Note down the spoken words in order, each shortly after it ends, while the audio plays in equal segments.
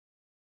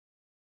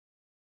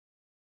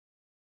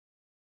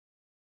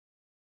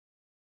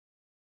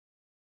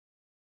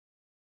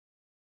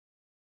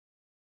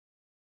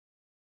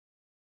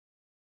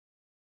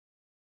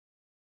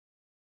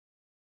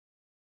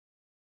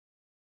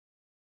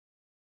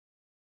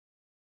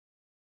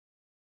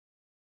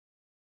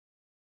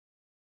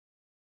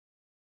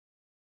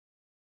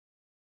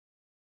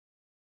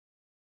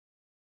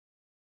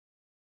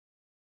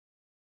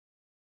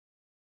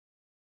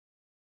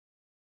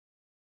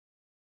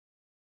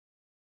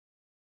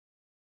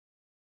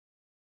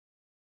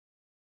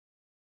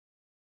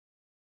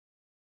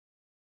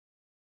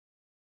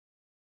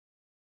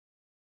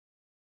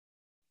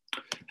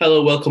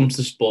Hello, welcome to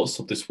the Sports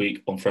Hub this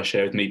week on Fresh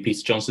Air with me,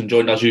 Peter Johnson,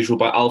 joined as usual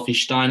by Alfie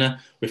Steiner.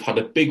 We've had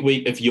a big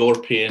week of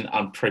European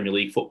and Premier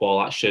League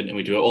football action, and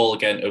we do it all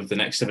again over the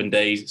next 7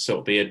 days. So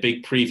it'll be a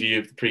big preview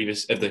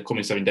of the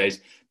coming 7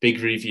 days,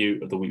 big review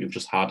of the week we've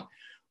just had.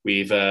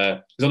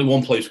 There's only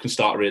one place we can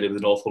start really with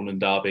the North London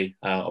derby.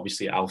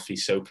 Obviously, Alfie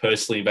so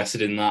personally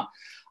invested in that.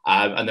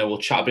 And then we'll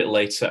chat a bit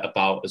later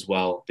about as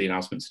well the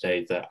announcement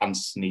today that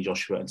Anthony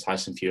Joshua and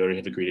Tyson Fury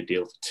have agreed a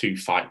deal for 2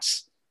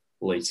 fights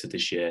later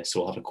this year. So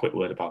we'll have a quick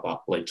word about that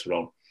later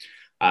on.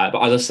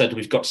 But as I said,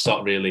 we've got to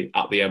start really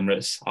at the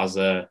Emirates, as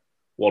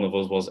one of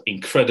us was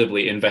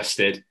incredibly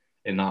invested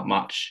in that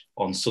match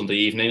on Sunday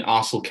evening.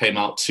 Arsenal came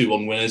out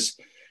 2-1 winners.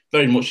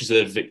 Very much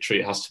deserved victory,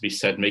 it has to be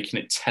said, making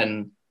it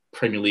 10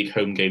 Premier League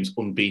home games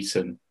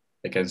unbeaten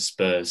against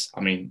Spurs.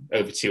 I mean,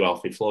 over to you,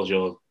 Alfie. Floor's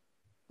yours.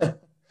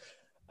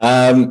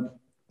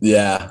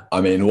 Yeah,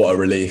 I mean, what a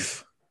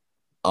relief.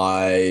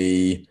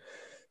 I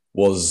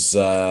was,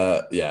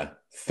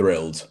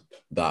 thrilled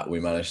that we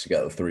managed to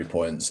get the 3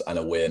 points and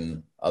a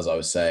win. As I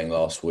was saying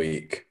last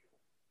week,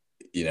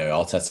 you know,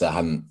 Arteta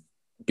hadn't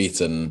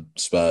beaten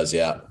Spurs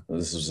yet.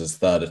 This was his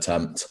 3rd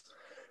attempt.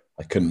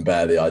 I couldn't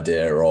bear the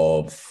idea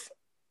of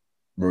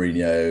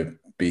Mourinho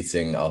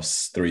beating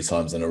us 3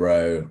 times in a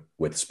row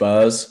with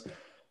Spurs.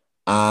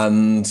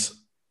 And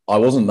I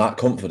wasn't that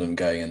confident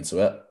going into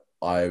it.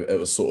 It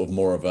was sort of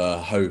more of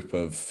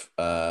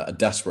a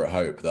desperate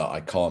hope that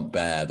I can't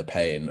bear the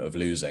pain of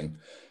losing.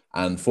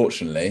 And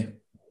fortunately,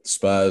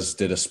 Spurs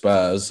did a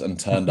Spurs and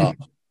turned up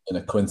in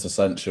a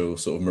quintessential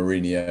sort of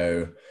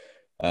Mourinho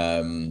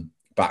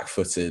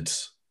back-footed,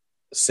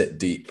 sit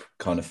deep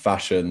kind of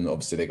fashion.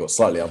 Obviously, they got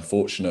slightly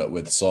unfortunate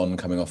with Son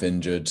coming off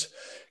injured.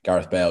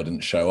 Gareth Bale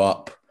didn't show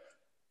up.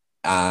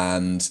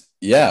 And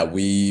yeah,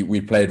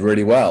 we played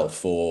really well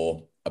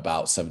for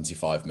about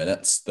 75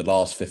 minutes. The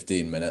last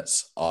 15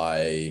 minutes,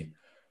 I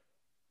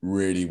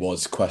really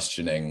was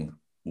questioning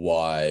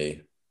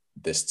why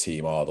this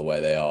team are the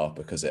way they are,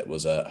 because it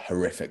was a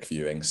horrific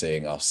viewing,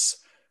 seeing us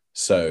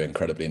so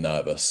incredibly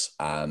nervous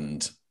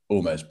and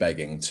almost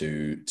begging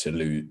to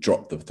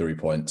drop the 3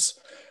 points.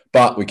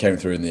 But we came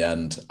through in the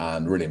end,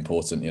 and really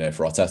important, you know,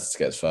 for Arteta to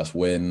get his first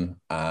win,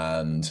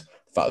 and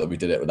the fact that we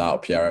did it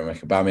without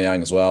Pierre-Emerick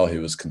Aubameyang as well,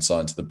 who was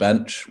consigned to the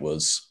bench,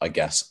 was, I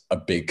guess, a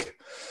big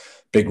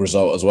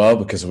result as well,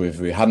 because if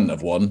we hadn't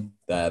have won,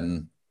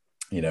 then,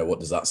 you know, what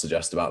does that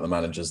suggest about the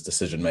manager's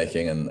decision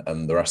making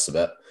and the rest of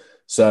it?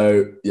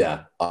 So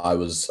yeah,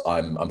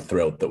 I'm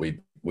thrilled that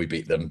we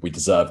beat them. We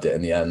deserved it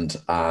in the end,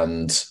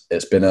 and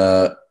it's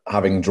been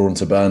having drawn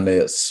to Burnley.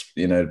 It's,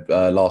 you know,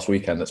 last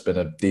weekend, it's been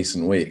a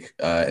decent week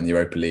in the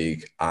Europa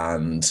League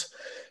and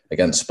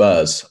against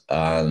Spurs,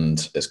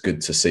 and it's good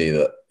to see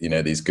that, you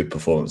know, these good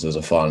performances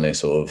are finally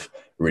sort of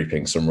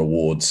reaping some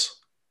rewards.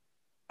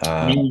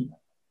 Sorry,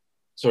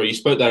 you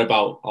spoke there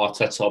about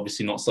Arteta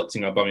obviously not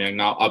selecting Aubameyang.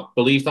 Now, I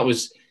believe that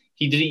was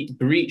did he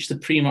breach the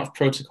pre-match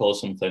protocol or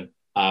something?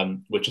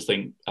 Which I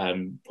think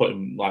put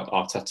him, like,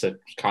 Arteta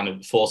kind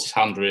of forced his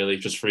hand really,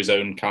 just for his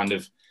own kind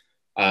of,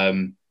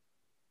 you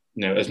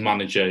know, as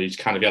manager, he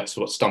had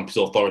to stamp his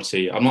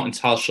authority. I'm not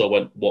entirely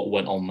sure what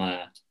went on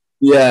there.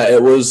 Yeah,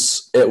 it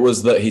was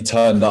that he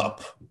turned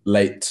up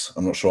late.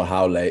 I'm not sure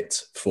how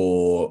late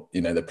for,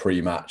 you know, the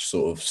pre-match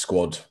sort of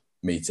squad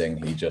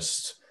meeting. He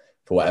just,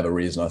 for whatever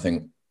reason, I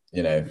think,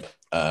 you know,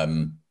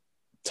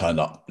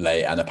 turned up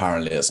late, and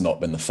apparently it's not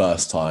been the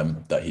first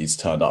time that he's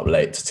turned up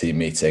late to team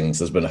meetings.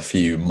 There's been a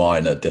few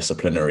minor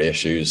disciplinary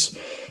issues.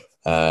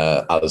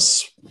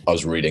 As I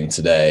was reading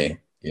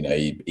today, you know,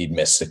 he'd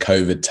missed a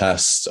COVID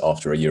test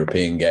after a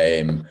European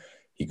game.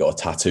 He got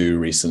a tattoo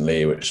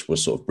recently, which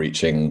was sort of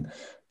breaching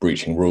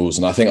rules.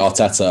 And I think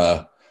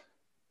Arteta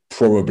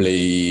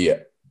probably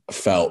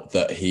felt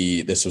that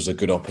this was a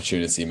good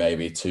opportunity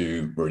maybe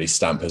to really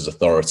stamp his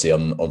authority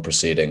on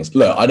proceedings.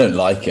 Look, I don't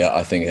like it.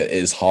 I think it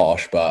is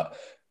harsh, but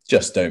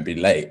just don't be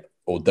late,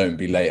 or don't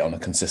be late on a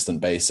consistent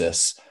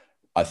basis.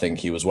 I think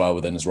he was well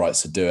within his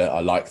rights to do it. I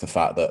like the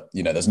fact that,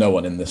 you know, there's no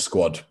one in this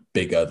squad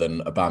bigger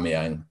than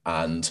Aubameyang,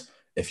 and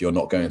if you're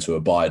not going to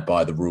abide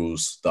by the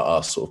rules that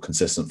are sort of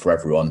consistent for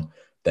everyone,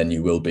 then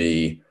you will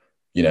be,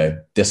 you know,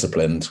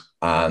 disciplined.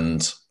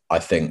 And I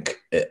think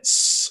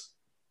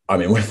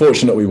we're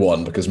fortunate we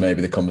won, because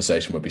maybe the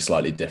conversation would be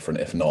slightly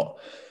different if not.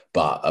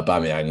 But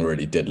Aubameyang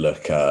really did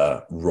look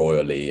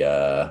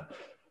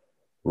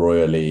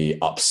royally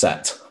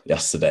upset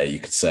yesterday, you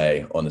could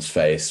say, on his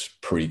face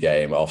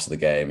pre-game. After the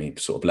game, he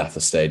sort of left the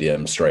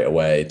stadium straight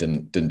away,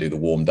 didn't do the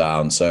warm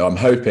down. So I'm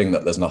hoping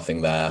that there's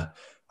nothing there.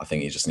 I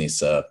think he just needs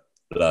to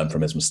learn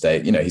from his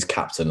mistake. You know, he's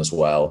captain as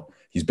well.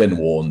 He's been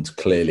warned,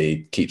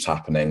 clearly keeps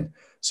happening.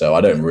 So I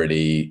don't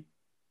really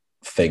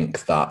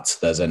think that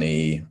there's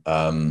any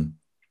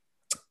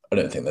I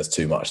don't think there's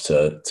too much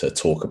to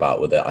talk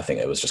about with it. I think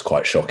it was just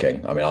quite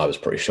shocking. I mean, I was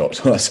pretty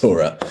shocked when I saw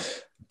it.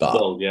 But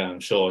well, yeah,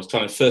 I'm sure. It's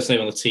kind of first name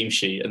on the team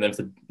sheet, and then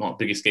for the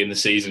biggest game of the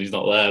season, he's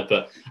not there.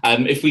 But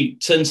if we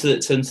turn to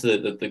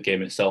the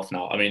game itself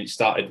now, I mean, it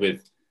started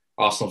with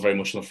Arsenal very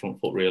much on the front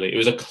foot, really. It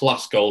was a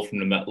class goal from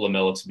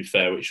Lamela, to be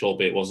fair, which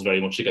albeit was very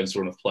much against the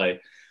run of play.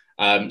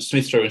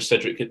 Smith Rowe and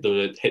Cedric hit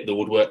the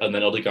woodwork, and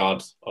then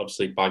Odegaard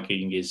obviously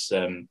bagging his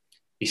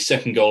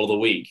second goal of the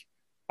week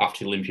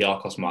after the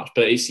Olympiacos match.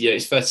 But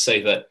it's fair to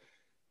say that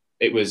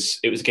it was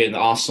a game that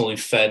Arsenal, in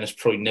fairness,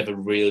 probably never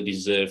really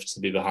deserved to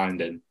be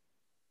behind in.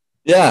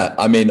 Yeah,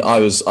 I mean, I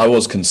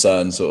was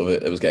concerned. Sort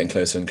of, it was getting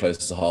closer and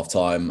closer to half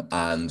time,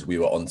 and we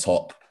were on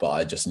top. But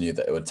I just knew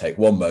that it would take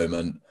one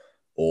moment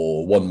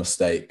or one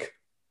mistake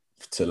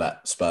to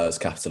let Spurs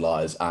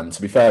capitalise. And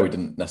to be fair, we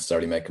didn't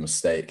necessarily make a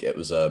mistake. It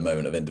was a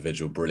moment of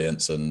individual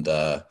brilliance and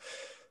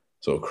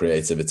sort of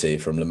creativity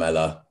from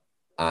Lamela,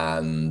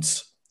 and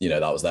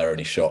that was their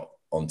only shot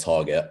on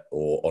target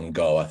or on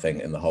goal, I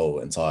think, in the whole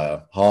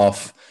entire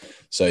half.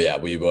 So yeah,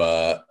 we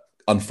were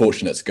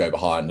unfortunate to go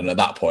behind, and at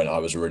that point, I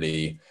was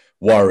really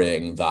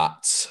worrying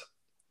that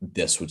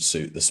this would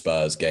suit the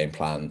Spurs game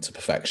plan to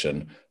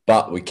perfection.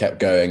 But we kept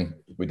going.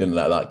 We didn't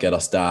let that get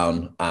us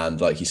down.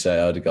 And like you say,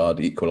 Odegaard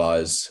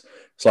equalised.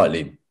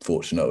 Slightly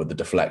fortunate with the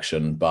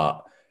deflection,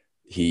 but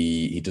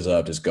he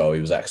deserved his goal.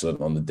 He was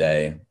excellent on the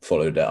day.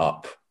 Followed it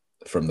up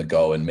from the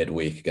goal in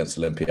midweek against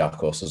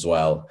Olympiacos as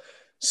well.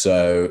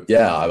 So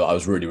yeah, I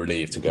was really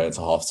relieved to go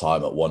into half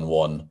time at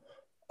 1-1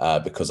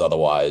 because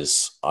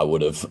otherwise I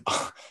wouldn't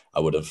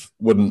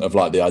have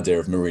liked the idea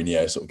of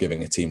Mourinho sort of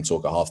giving a team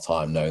talk at half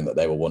time, knowing that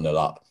they were 1-0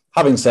 up.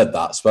 Having said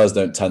that, Spurs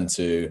don't tend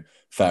to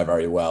fare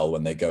very well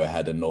when they go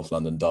ahead in North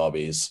London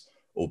derbies,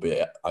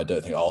 albeit I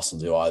don't think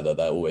Arsenal do either.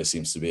 There always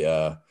seems to be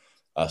a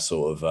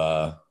sort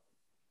of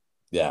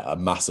a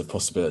massive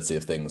possibility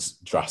of things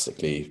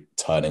drastically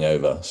turning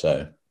over.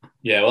 So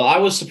yeah, well, I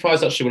was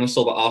surprised actually when I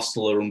saw that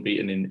Arsenal are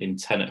unbeaten in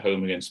 10 at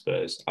home against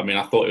Spurs. I mean,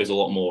 I thought it was a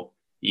lot more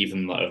even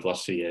than that over the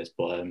last few years,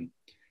 but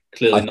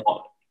clearly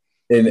not.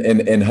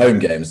 In home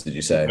games, did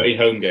you say? In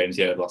home games,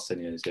 yeah, the last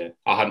 10 years, yeah.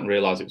 I hadn't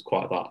realised it was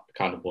quite that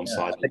kind of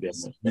one-sided.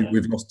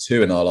 We've lost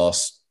 2 in our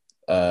last,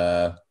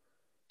 I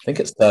think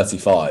it's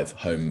 35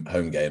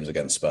 home games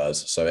against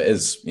Spurs. So it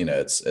is,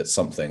 it's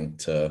something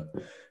it's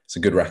a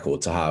good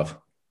record to have.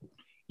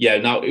 Yeah,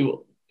 now,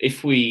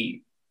 if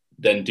we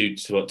then do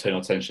turn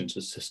our attention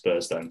to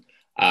Spurs then,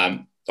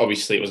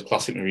 obviously it was a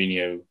classic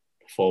Mourinho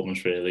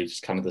performance, really,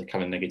 just kind of the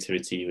kind of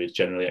negativity you would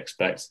generally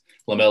expect.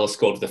 Lamela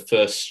scored the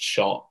first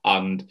shot,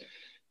 and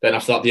then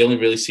after that, they only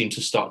really seemed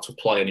to start to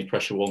apply any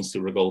pressure once they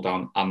were a goal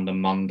down and a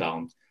man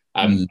down.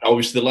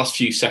 Obviously, the last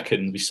few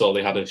seconds, we saw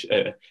they had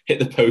a hit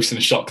the post and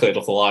a shot cleared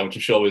off the line, which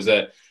I'm sure was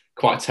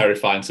quite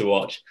terrifying to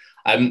watch.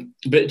 But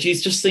do you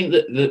just think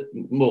that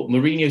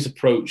Mourinho's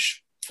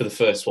approach for the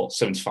first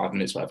 75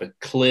 minutes, whatever,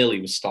 clearly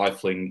was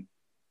stifling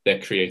their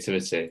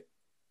creativity?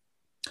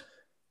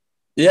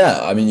 Yeah,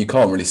 I mean, you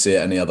can't really see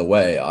it any other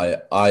way.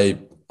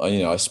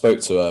 I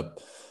spoke to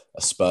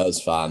a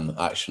Spurs fan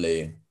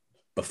actually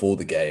before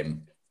the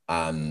game,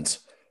 and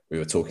we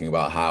were talking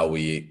about how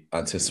we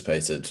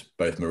anticipated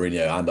both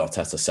Mourinho and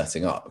Arteta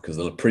setting up, because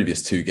the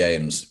previous 2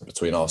 games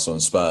between Arsenal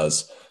and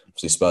Spurs,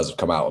 obviously Spurs have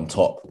come out on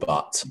top,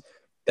 but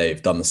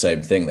they've done the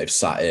same thing. They've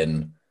sat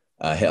in,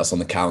 hit us on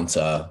the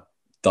counter,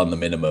 done the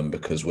minimum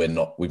because we've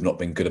not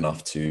been good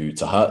enough to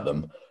hurt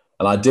them.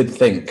 And I did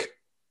think,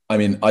 I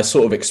mean, I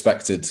sort of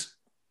expected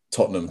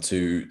Tottenham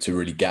to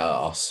really get at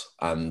us,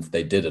 and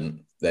they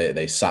didn't.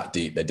 They sat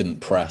deep, they didn't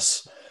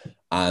press.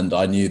 And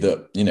I knew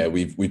that,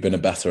 we've been a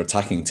better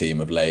attacking team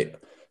of late.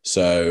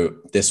 So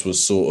this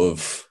was sort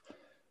of,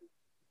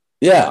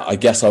 yeah, I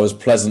guess I was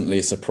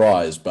pleasantly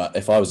surprised. But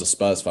if I was a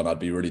Spurs fan, I'd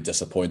be really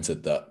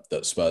disappointed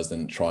that Spurs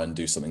didn't try and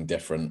do something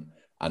different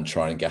and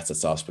try and get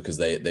at us, because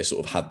they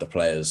sort of had the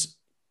players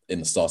in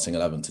the starting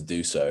 11 to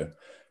do so.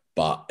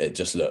 But it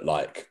just looked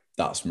like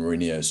that's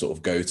Mourinho's sort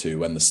of go-to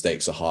when the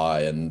stakes are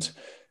high, and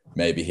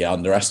maybe he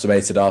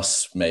underestimated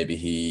us. Maybe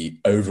he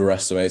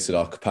overestimated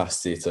our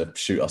capacity to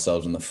shoot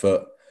ourselves in the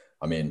foot.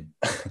 I mean,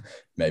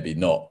 maybe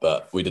not,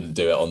 but we didn't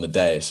do it on the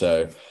day.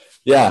 So,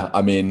 yeah,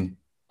 I mean,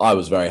 I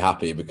was very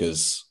happy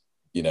because,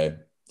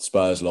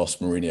 Spurs lost,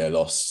 Mourinho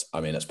lost.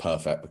 I mean, it's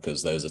perfect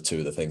because those are 2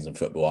 of the things in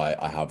football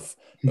I have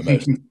the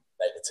most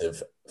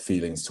negative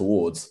feelings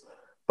towards.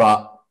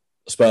 But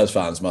Spurs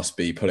fans must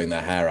be pulling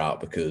their hair out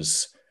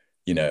because,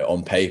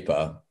 on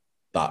paper,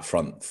 that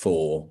front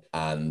 4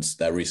 and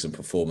their recent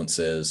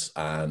performances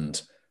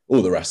and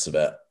all the rest of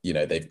it,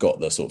 they've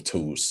got the sort of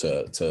tools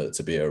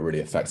to be a really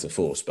effective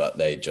force, but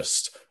they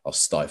just are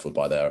stifled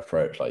by their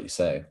approach, like you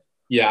say.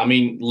 Yeah, I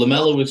mean,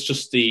 Lamela was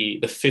just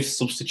the 5th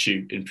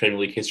substitute in Premier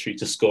League history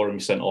to score and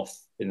be sent off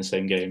in the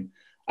same game.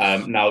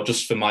 Now,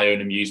 just for my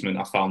own amusement,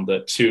 I found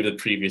that 2 of the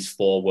previous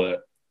 4 were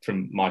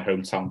from my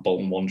hometown,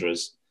 Bolton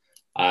Wanderers.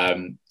 I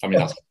mean,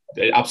 that's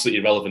an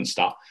absolutely irrelevant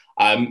stat.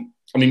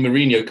 I mean,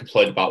 Mourinho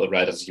complained about the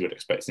red, as you would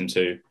expect him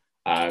to.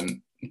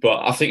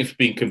 But I think if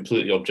being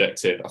completely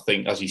objective, I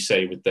think, as you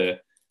say, with the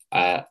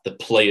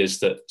players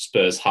that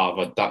Spurs have,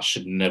 that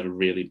should never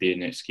really be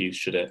an excuse,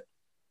 should it?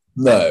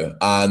 No.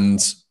 And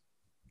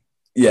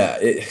yeah,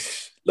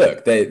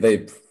 look,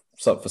 they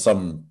for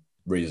some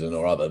reason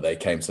or other, they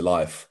came to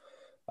life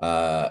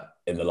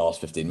in the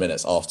last 15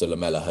 minutes after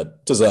Lamela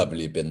had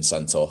deservedly been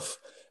sent off.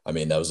 I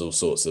mean, there was all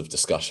sorts of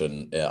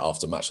discussion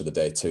after match of the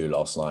day too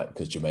last night,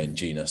 because Jermaine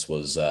Genius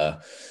was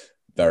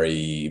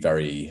very,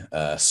 very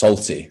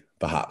salty,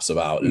 perhaps,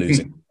 about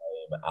losing the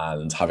game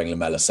and having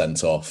Lamela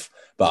sent off.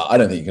 But I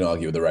don't think you can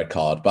argue with the red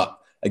card. But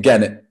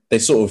again, they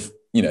sort of,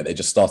 they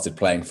just started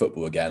playing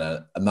football again.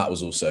 And that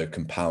was also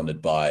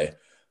compounded by,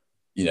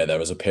 there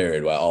was a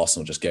period where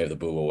Arsenal just gave the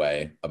ball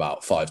away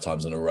about 5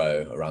 times in a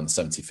row around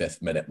the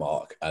 75th minute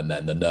mark. And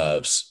then the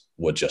nerves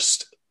were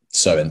just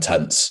so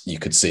intense. You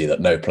could see that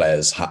no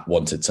players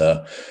wanted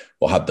to,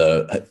 or had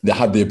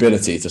the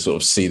ability to sort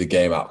of see the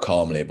game out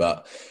calmly.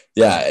 But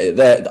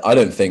yeah, I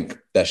don't think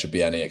there should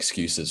be any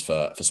excuses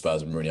for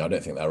Spurs and Mourinho. I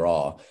don't think there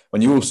are.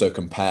 When you also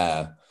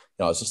compare,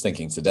 I was just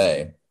thinking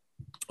today,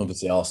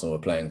 obviously Arsenal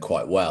were playing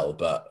quite well,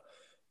 but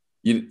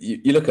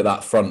you look at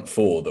that front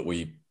four that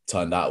we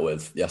turned out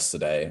with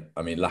yesterday.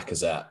 I mean,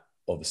 Lacazette,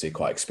 obviously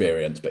quite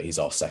experienced, but he's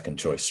our second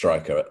choice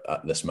striker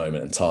at this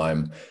moment in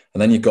time.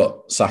 And then you've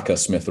got Saka,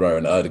 Smith Rowe,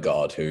 and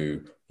Ødegaard,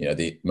 who,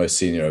 the most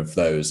senior of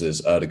those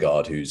is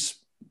Ødegaard, who's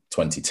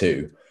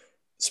 22.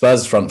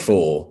 Spurs' front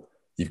four,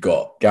 you've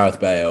got Gareth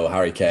Bale,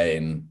 Harry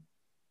Kane,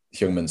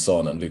 Heung-min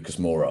Son, and Lucas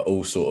Moura,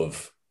 all sort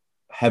of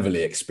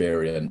heavily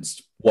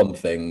experienced, won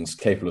things,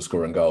 capable of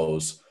scoring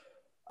goals.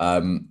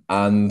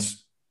 And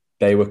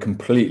they were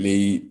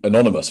completely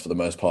anonymous for the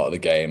most part of the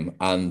game.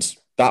 And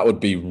that would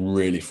be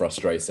really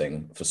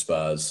frustrating for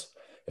Spurs,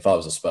 if I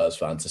was a Spurs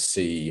fan, to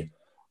see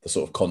the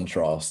sort of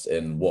contrast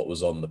in what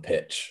was on the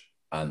pitch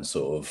and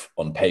sort of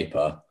on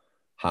paper,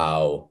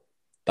 how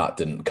that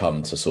didn't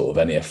come to sort of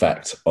any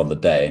effect on the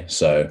day.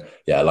 So,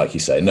 yeah, like you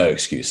say, no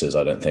excuses,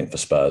 I don't think, for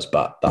Spurs,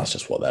 but that's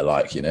just what they're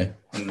like, Yeah,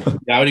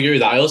 I would agree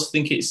with that. I also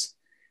think it's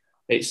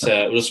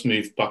we'll just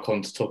move back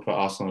on to talk about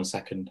Arsenal in a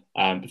second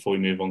before we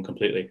move on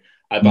completely.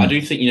 But I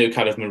do think,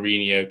 kind of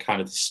Mourinho,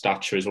 kind of the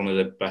stature is one of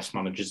the best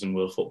managers in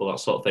world football, that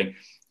sort of thing.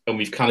 And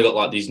we've kind of got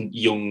like these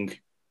young,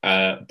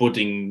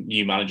 budding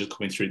new managers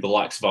coming through, the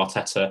likes of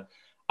Arteta,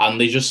 and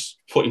they just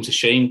put him to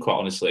shame, quite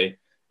honestly.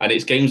 And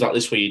it's games like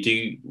this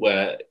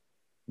where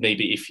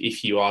maybe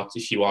if you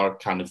are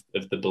kind of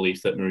the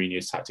belief that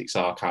Mourinho's tactics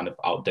are kind of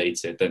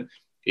outdated, then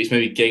it's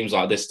maybe games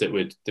like this that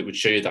would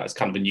show you that it's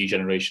kind of a new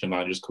generation of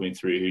managers coming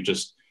through who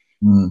just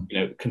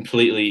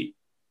completely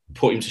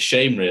put him to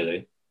shame,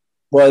 really.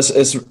 Well,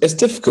 it's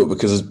difficult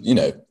because,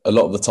 a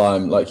lot of the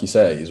time, like you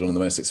say, he's one of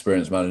the most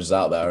experienced managers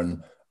out there.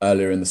 And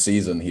earlier in the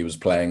season, he was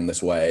playing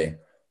this way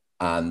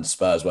and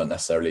Spurs weren't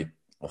necessarily,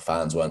 or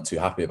fans weren't too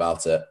happy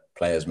about it.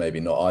 Players maybe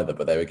not either,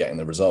 but they were getting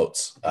the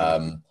results.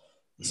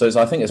 So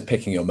I think it's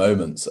picking your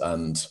moments.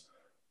 And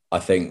I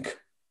think,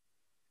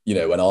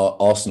 when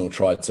Arsenal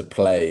tried to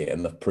play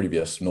in the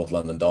previous North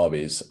London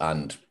derbies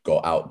and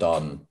got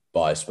outdone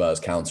by Spurs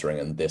countering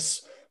and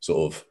this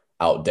sort of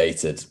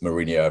outdated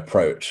Mourinho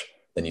approach,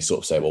 then you sort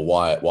of say, well,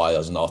 why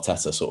doesn't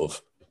Arteta sort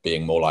of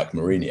being more like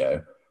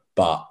Mourinho?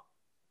 But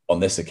on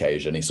this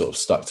occasion, he sort of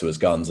stuck to his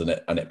guns and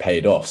it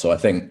paid off. So I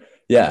think,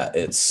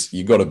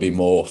 you got to be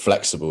more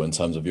flexible in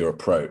terms of your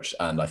approach.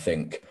 And I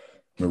think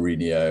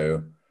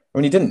Mourinho,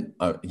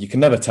 you can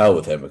never tell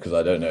with him, because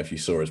I don't know if you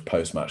saw his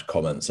post-match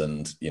comments,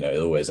 and,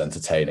 always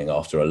entertaining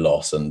after a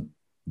loss and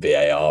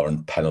VAR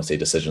and penalty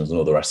decisions and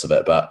all the rest of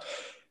it. But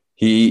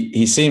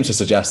he seemed to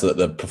suggest that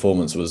the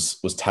performance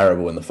was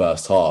terrible in the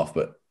first half,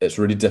 but it's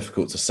really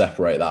difficult to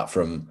separate that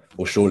from,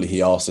 well, surely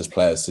he asked his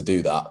players to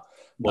do that.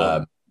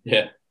 Well,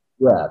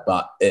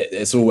 but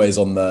it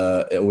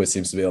always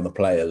seems to be on the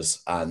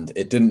players, and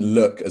it didn't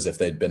look as if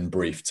they'd been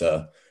briefed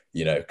to,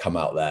 come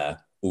out there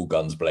all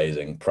guns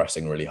blazing,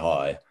 pressing really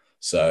high.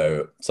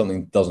 So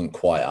something doesn't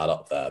quite add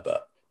up there,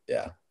 but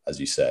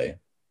as you say,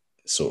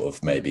 sort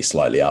of maybe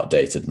slightly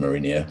outdated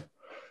Mourinho.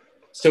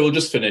 So we'll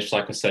just finish,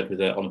 like I said,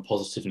 on a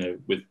positive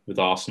note with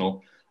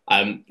Arsenal.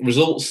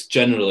 Results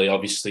generally,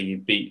 obviously, you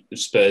beat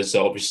Spurs,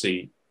 are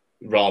obviously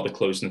rather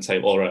close in the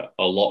table, or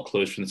a lot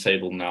closer in the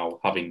table now,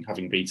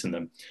 having beaten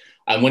them.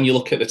 And when you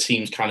look at the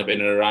teams kind of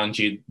in and around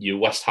you, your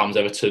West Ham's,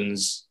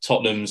 Everton's,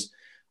 Tottenham's,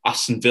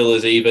 Aston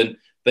Villa's even,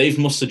 they've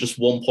mustered just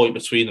 1 point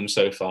between them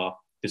so far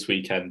this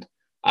weekend.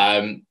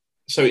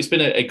 So it's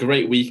been a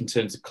great week in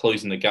terms of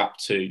closing the gap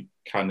to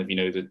kind of,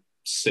 the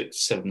 6th,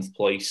 7th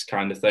place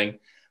kind of thing.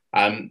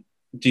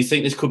 Do you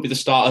think this could be the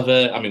start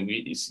of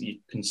you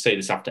can say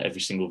this after every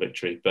single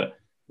victory, but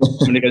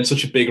coming against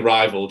such a big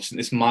rival, do you think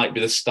this might be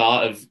the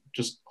start of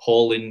just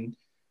hauling,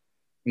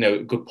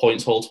 good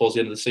points haul towards the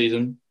end of the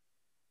season?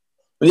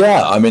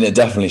 Yeah, it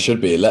definitely should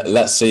be.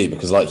 Let's see,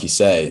 because like you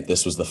say,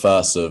 this was the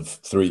first of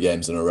 3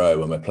 games in a row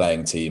when we're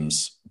playing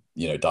teams,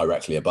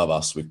 directly above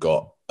us. We've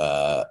got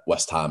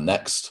West Ham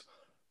next,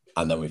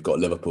 and then we've got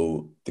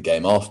Liverpool the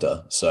game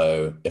after.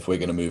 So if we're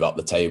going to move up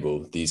the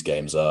table, these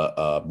games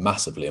are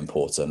massively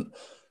important.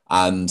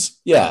 And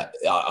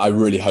I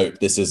really hope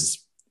this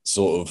is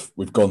sort of,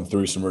 we've gone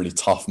through some really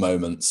tough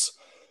moments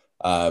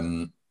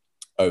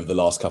over the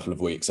last couple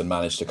of weeks and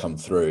managed to come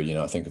through.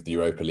 I think of the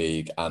Europa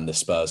League and the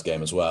Spurs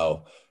game as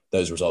well.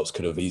 Those results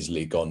could have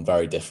easily gone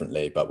very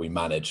differently, but we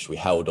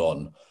held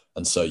on.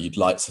 And so you'd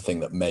like to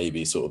think that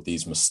maybe sort of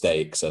these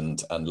mistakes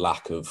and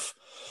lack of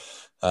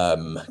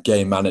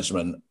game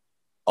management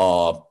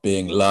are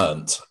being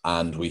learnt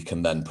and we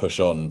can then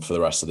push on for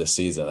the rest of this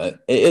season. It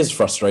is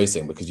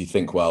frustrating because you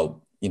think,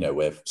 well,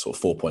 we're sort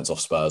of 4 points off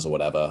Spurs or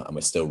whatever, and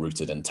we're still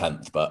rooted in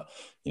 10th. But,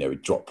 we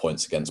dropped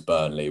points against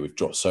Burnley. We've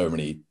dropped so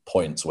many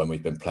points when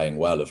we've been playing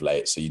well of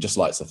late. So you just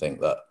like to think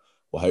that,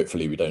 well,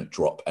 hopefully we don't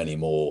drop any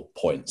more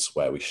points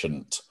where we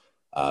shouldn't,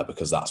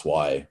 because that's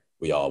why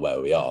we are where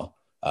we are.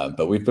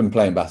 But we've been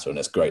playing better, and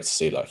it's great to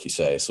see, like you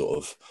say,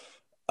 sort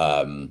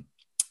of,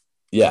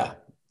 yeah,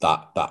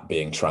 that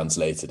being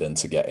translated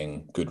into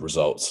getting good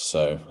results.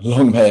 So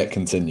long may it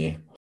continue.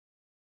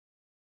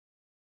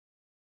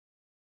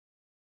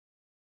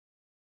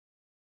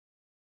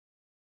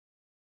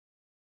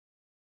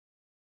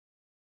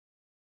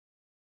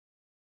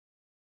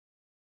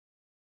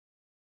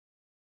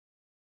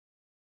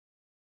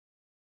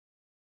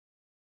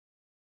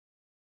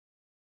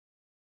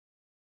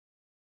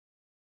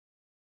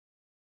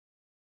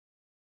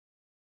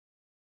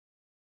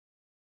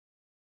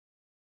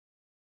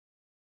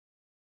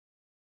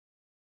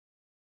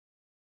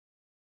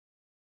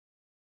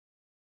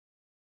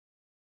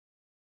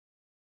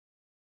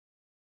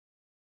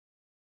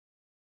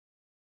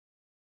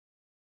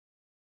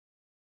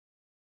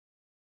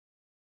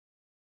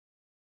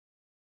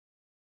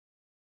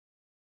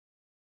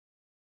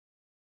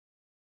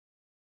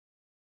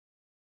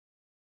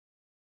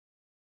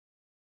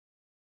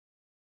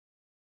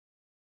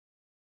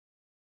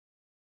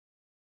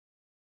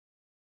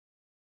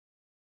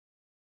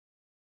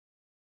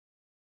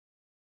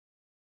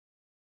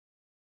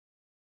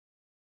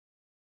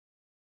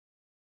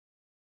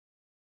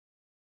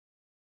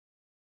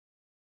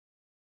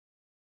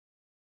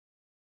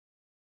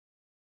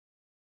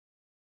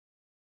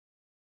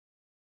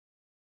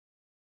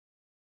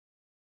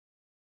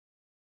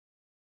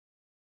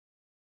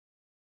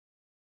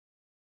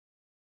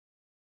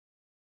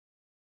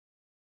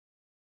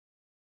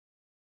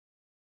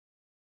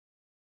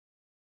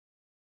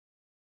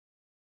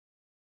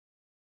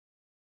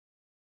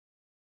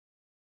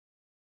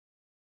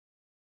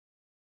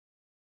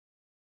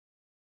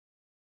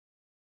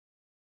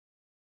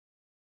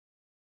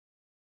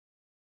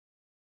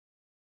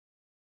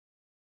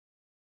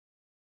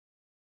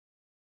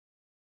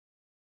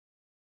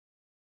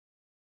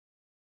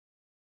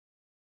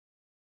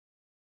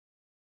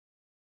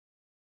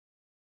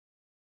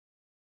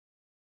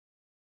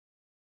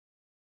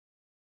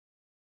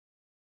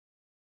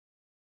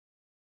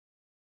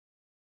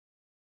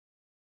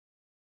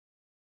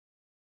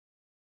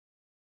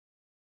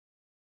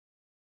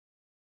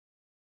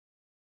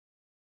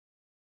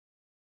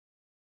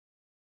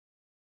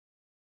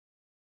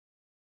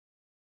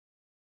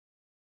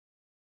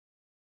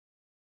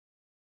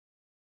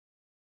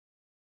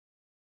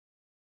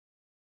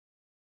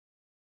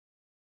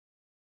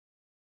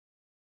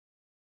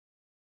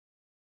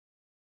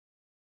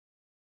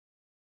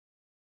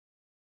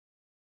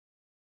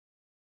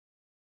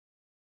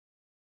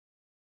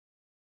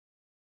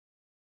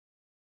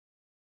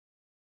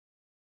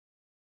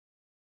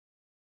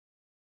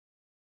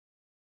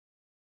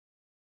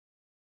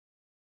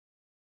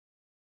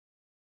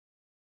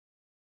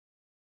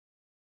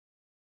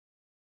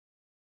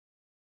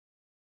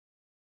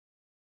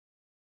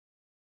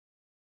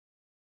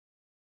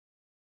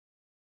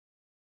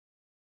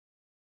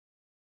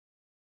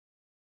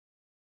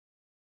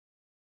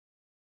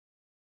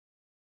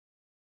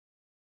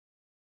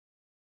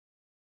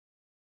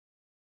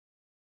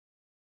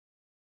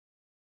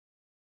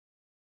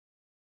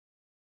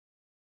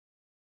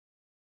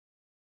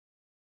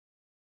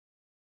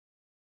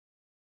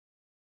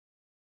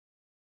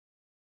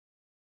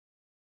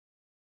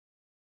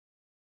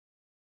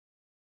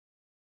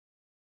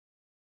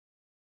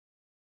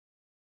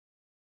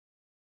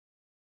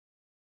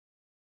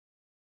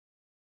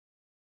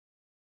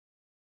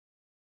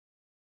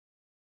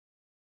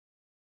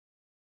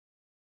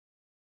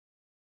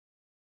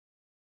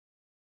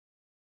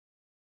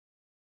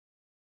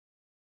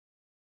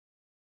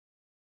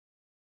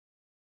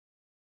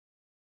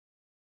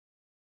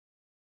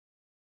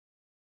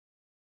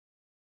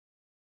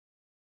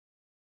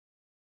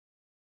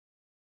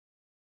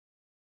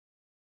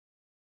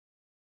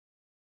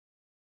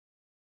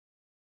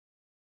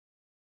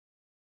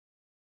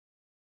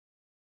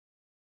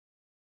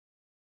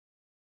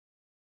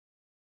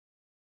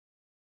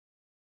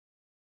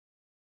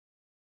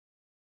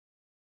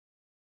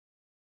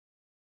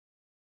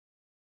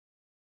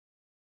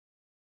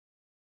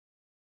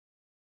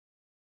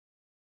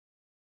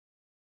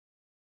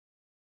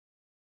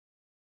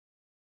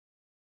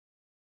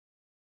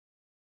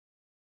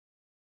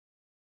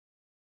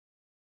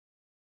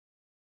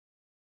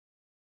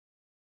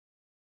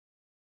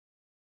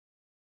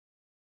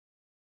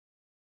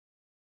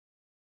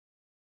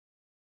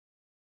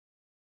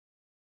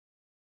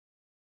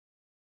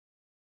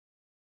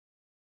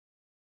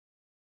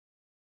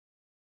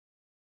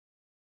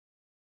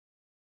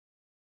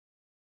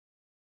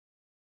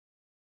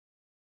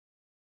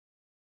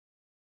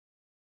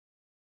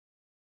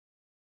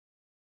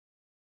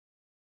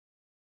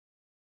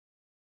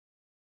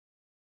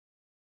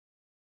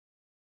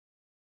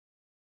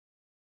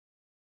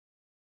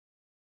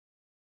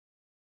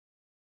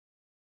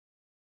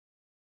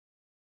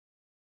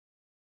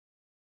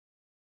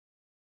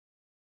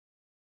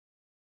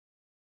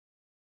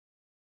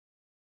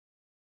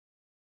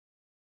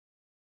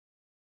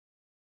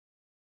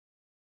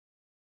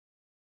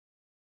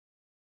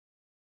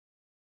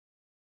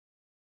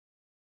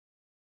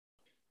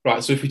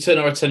 Right, so if we turn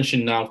our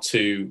attention now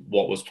to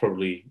what was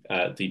probably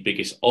the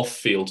biggest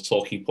off-field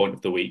talking point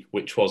of the week,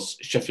 which was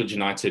Sheffield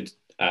United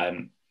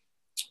and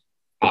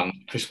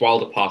Chris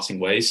Wilder parting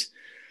ways.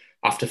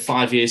 After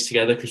 5 years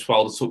together, Chris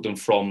Wilder took them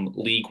from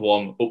League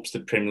One up to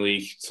the Premier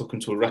League, took them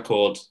to a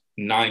record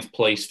ninth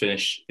place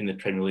finish in the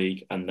Premier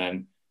League, and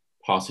then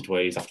parted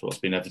ways after what's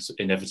been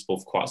inevitable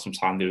for quite some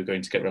time. They were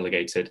going to get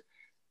relegated,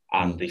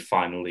 and they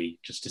finally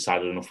just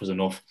decided enough was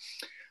enough.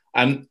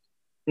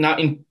 Now,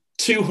 in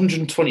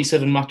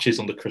 227 matches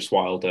under Chris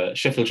Wilder,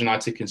 Sheffield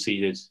United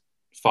conceded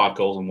 5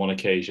 goals on one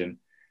occasion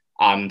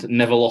and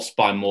never lost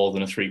by more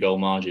than a 3-goal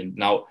margin.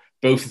 Now,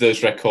 both of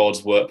those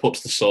records were put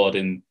to the sword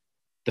in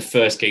the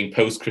first game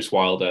post Chris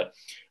Wilder,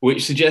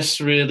 which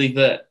suggests really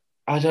that,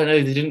 I don't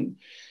know, they didn't.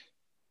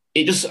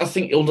 It just, I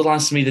think it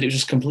underlines to me that it was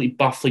just a completely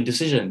baffling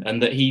decision,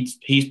 and that he's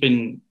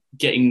been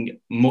getting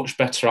much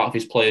better out of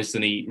his players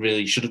than he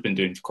really should have been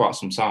doing for quite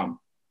some time.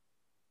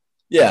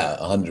 Yeah,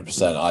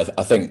 100%.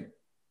 I think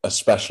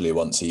especially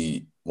once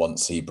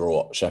he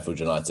brought Sheffield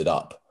United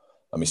up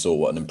and we saw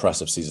what an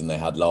impressive season they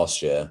had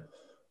last year,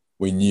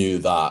 we knew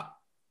that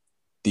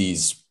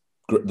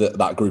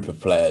that group of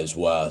players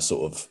were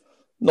sort of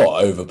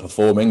not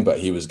overperforming, but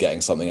he was getting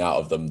something out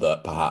of them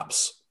that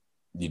perhaps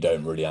you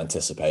don't really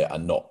anticipate,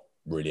 and not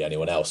really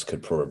anyone else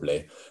could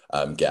probably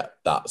get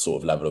that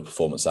sort of level of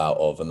performance out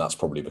of. And that's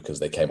probably because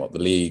they came up the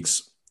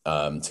leagues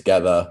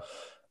together.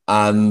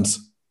 And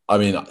I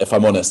mean, if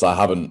I'm honest,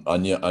 I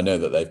know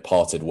that they've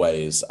parted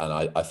ways,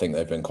 and I think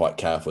they've been quite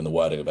careful in the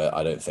wording of it.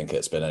 I don't think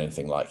it's been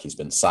anything like he's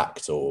been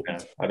sacked or. Yeah,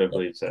 I don't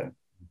believe so.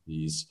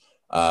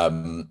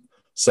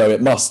 So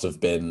it must have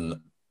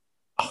been,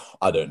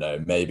 I don't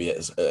know, maybe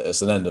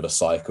it's an end of a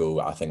cycle.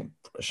 I think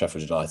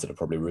Sheffield United are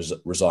probably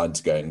resigned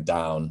to going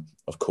down,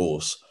 of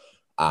course,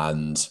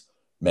 and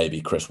maybe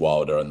Chris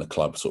Wilder and the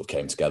club sort of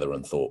came together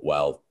and thought,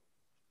 well,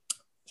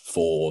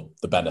 for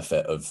the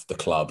benefit of the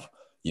club,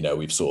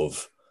 we've sort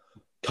of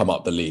come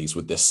up the leagues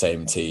with this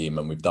same team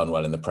and we've done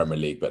well in the Premier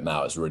League, but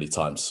now it's really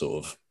time to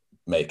sort of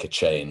make a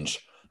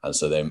change. And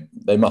so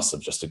they must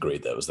have just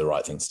agreed that it was the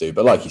right thing to do.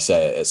 But like you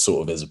say, it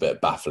sort of is a bit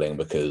baffling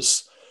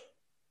because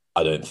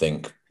I don't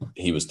think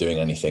he was doing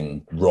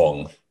anything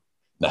wrong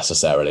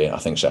necessarily. I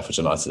think Sheffield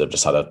United have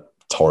just had a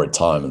torrid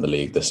time in the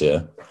league this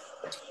year.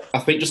 I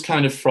think just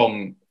kind of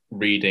from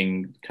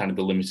reading kind of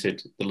the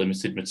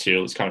limited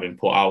material that's kind of been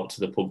put out to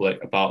the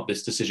public about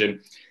this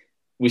decision,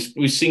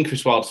 we've seen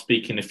Chris Wilder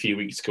speaking a few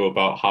weeks ago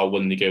about how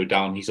when they go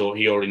down, he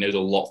already knows a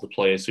lot of the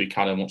players who he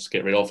kind of wants to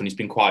get rid of, and he's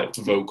been quite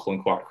vocal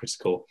and quite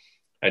critical.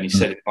 And he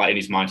said in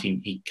his mind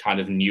he kind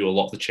of knew a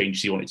lot of the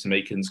changes he wanted to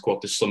make in the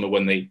squad this summer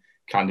when they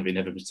kind of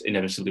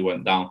inevitably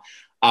went down.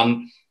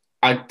 And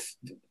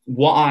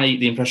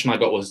the impression I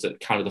got was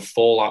that kind of the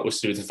fallout was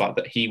to do with the fact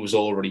that he was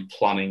already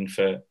planning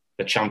for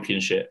the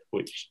Championship,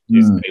 which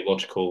is a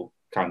logical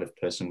kind of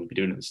person would be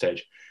doing at this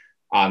stage.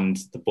 And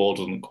the board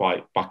wasn't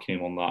quite backing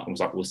him on that and was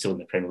like, we're still in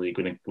the Premier League,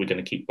 we're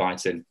going to keep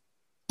fighting.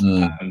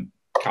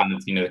 Kind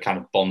of, the kind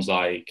of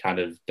bonsai, kind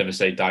of never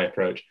say die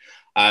approach.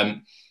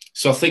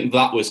 So I think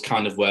that was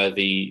kind of where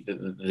the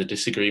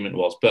disagreement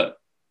was. But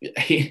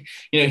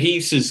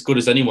he's as good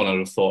as anyone I would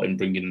have thought in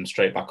bringing them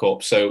straight back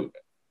up. So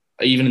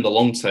even in the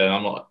long term,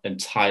 I'm not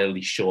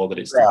entirely sure that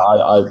it's. Yeah,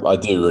 I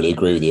do really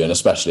agree with you, and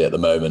especially at the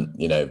moment,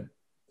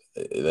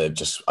 they've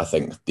just, I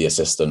think the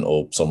assistant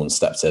or someone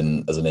stepped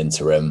in as an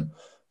interim.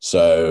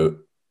 So,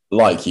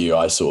 like you,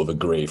 I sort of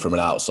agree from an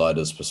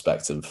outsider's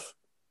perspective.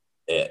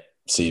 It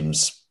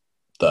seems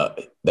that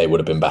they would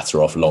have been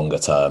better off longer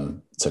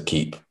term to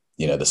keep,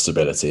 the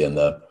stability and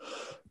the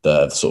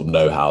sort of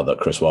know-how that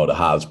Chris Wilder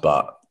has.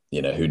 But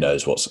who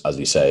knows what's, as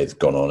you say,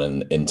 gone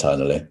on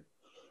internally.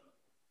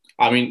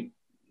 I mean,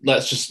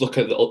 let's just look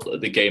at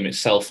the game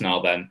itself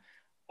now. Then,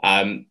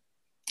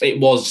 it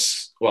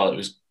was what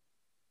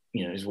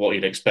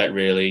you'd expect.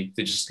 Really,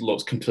 they just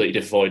looked completely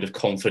devoid of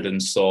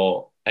confidence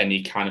or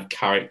any kind of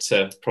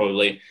character,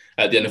 probably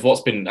at the end of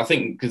what's been, I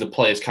think, because the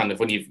players kind of,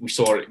 we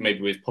saw it maybe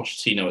with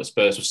Pochettino at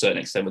Spurs to a certain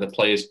extent, where the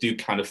players do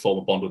kind of form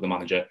a bond with the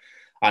manager,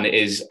 and it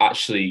is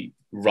actually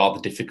rather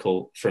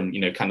difficult from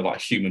kind of like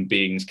human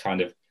beings,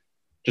 kind of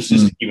just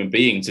as a human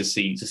being to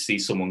see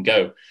someone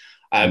go.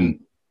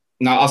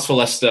 Now, as for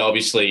Leicester,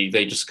 obviously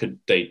they just play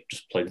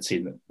the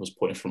team that was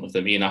put in front of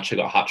them. Iheanacho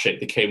got a hat trick.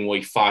 They came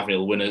away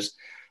 5-0 winners.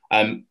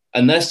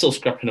 And they're still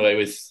scrapping away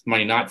with Man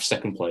United for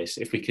second place,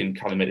 if we can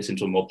kind of make this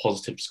into a more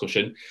positive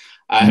discussion.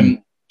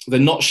 They're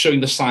not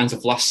showing the signs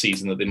of last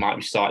season that they might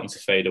be starting to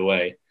fade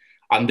away.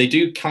 And they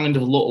do kind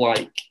of look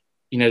like,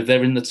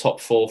 they're in the top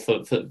 4 for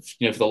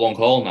the long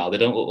haul now. They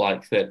don't look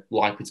like they're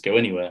likely to go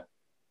anywhere.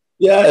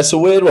 Yeah, it's a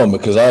weird one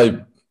because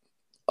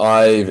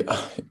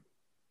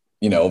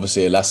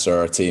obviously Leicester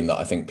are a team that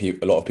I think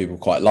a lot of people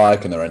quite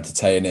like, and they're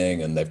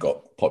entertaining and they've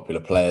got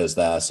popular players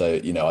there. So,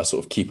 I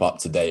sort of keep up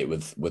to date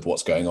with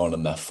what's going on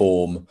in their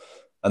form.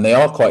 And they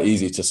are quite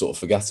easy to sort of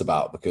forget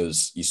about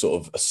because you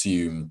sort of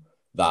assume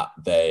that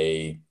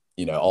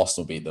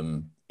Arsenal beat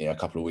them, a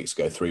couple of weeks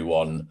ago,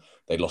 3-1.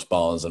 They lost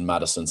Barnes and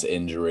Maddison to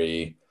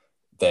injury.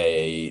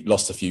 they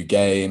lost a few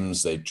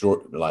games, they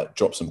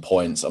dropped some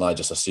points, and I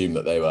just assumed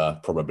that they were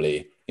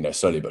probably,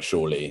 slowly but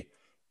surely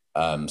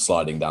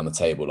sliding down the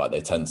table like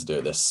they tend to do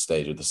at this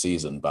stage of the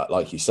season. But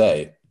like you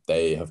say,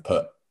 they have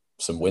put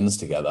some wins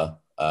together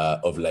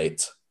of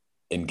late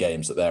in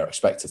games that they're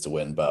expected to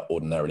win, but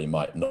ordinarily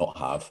might not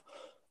have.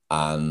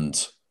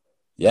 And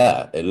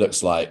yeah, it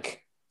looks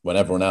like when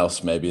everyone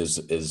else maybe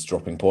is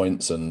dropping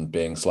points and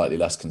being slightly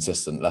less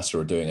consistent, Leicester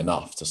are doing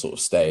enough to sort of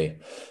stay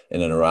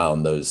in and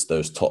around those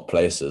top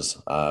places,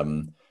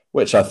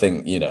 which I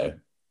think,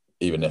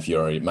 even if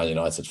you're a Man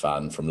United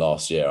fan from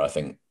last year, I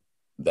think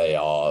they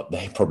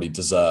probably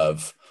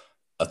deserve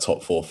a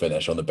top 4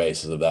 finish on the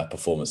basis of their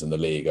performance in the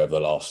league over the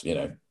last,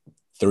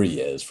 3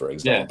 years, for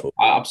example.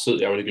 Yeah,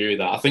 I would agree with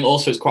that. I think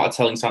also it's quite a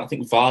telling sign. I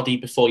think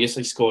Vardy before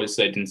yesterday scored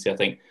yesterday, didn't he? I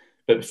think,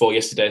 but before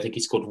yesterday, I think he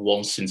scored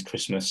once since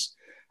Christmas.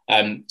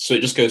 So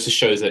it just goes to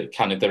show that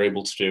kind of they're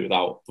able to do it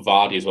without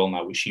Vardy as well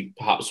now, which you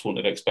perhaps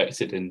wouldn't have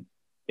expected in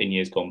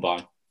years gone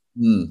by.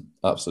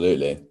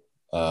 Absolutely.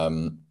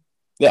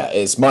 Yeah,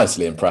 it's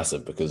mightily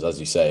impressive because, as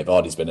you say,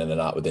 Vardy's been in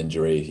and out with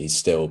injury. He's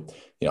still,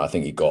 I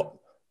think he got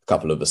a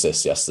couple of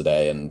assists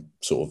yesterday and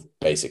sort of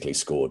basically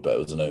scored, but it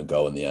was an own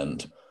goal in the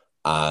end.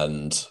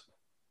 And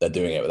they're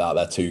doing it without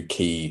their 2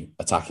 key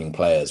attacking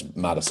players,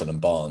 Maddison and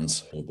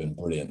Barnes, who have been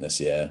brilliant this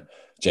year.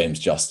 James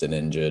Justin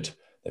injured.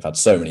 They've had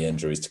so many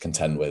injuries to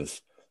contend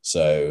with.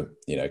 So,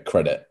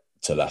 credit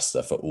to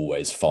Leicester for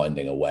always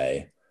finding a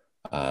way.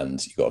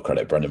 And you've got to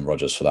credit Brendan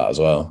Rodgers for that as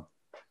well.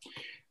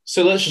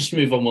 So let's just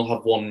move on. We'll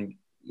have one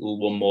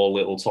more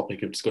little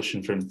topic of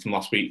discussion from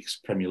last week's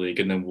Premier League,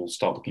 and then we'll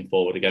start looking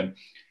forward again.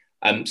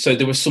 So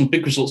there were some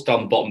big results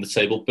down the bottom of the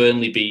table.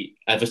 Burnley beat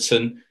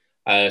Everton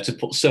to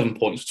put 7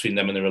 points between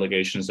them and the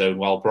relegation zone,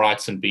 while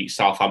Brighton beat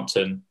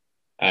Southampton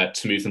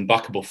to move them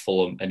back above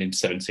Fulham and into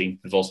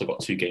 17th. They've also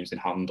got 2 games in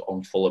hand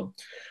on Fulham.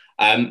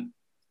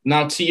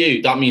 Now, to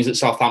you, that means that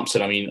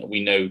Southampton,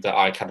 we know that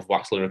I kind of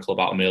waxed lyrical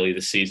about them earlier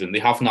this season. They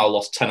have now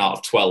lost 10 out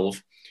of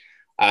 12.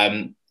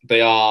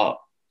 They are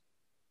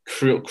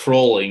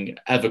crawling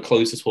ever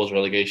closer towards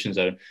relegation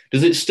zone.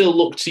 Does it still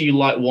look to you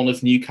like one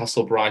of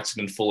Newcastle, Brighton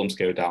and Fulham's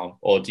go down?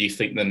 Or do you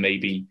think there may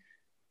be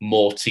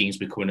more teams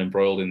becoming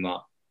embroiled in that?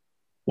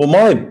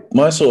 Well,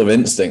 my sort of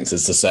instinct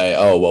is to say,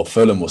 oh, well,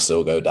 Fulham will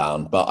still go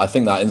down. But I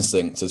think that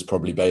instinct is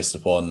probably based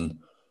upon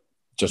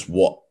just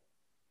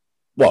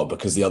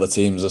because the other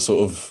teams are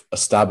sort of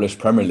established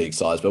Premier League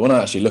sides. But when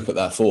I actually look at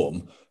their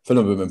form,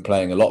 Fulham have been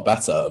playing a lot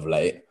better of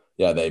late.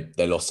 Yeah,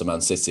 they lost to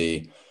Man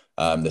City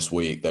this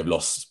week. They've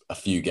lost a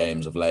few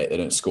games of late. They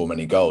don't score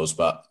many goals.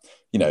 But,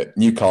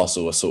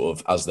 Newcastle are sort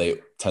of, as they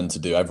tend to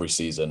do every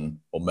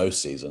season or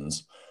most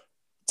seasons,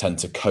 tend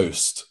to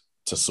coast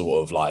to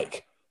sort of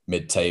like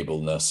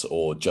mid-tableness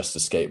or just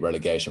escape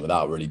relegation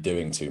without really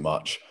doing too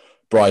much.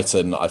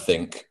 Brighton, I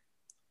think,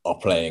 are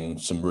playing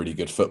some really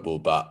good football,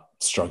 but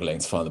struggling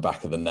to find the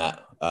back of the net.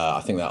 I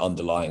think their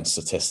underlying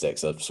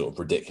statistics are sort of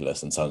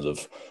ridiculous in terms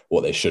of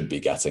what they should be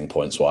getting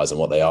points-wise and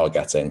what they are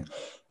getting.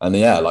 And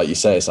yeah, like you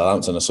say,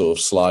 Southampton are sort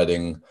of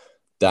sliding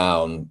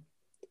down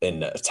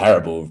in a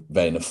terrible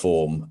vein of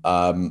form.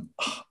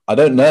 I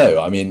don't know.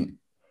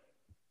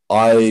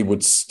 I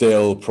would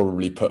still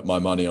probably put my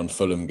money on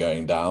Fulham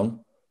going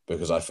down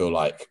because I feel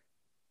like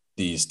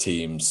these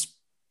teams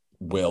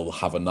will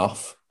have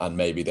enough and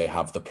maybe they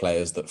have the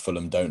players that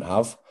Fulham don't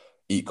have.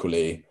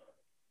 Equally,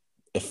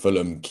 if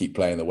Fulham keep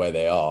playing the way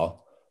they are,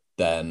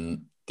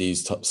 then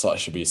these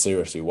sides should be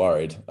seriously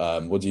worried.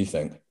 What do you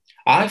think?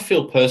 I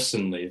feel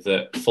personally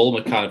that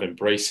Fulham are kind of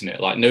embracing it.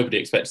 Like nobody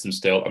expects them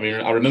still.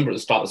 I remember at the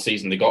start of the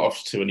season, they got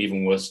off to an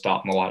even worse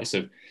start than the likes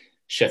of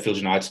Sheffield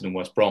United and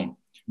West Brom.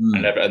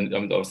 And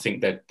I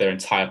think that their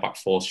entire back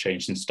four's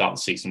changed since the start of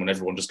the season when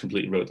everyone just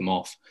completely wrote them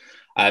off.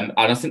 And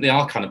I think they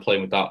are kind of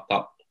playing with that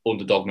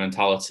underdog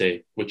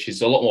mentality, which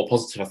is a lot more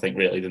positive, I think,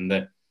 really,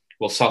 than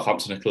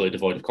Southampton are clearly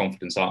devoid of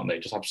confidence, aren't they?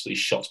 Just absolutely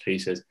shot to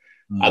pieces.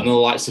 And then the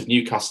likes of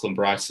Newcastle and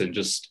Brighton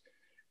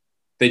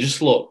they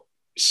just look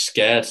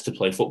scared to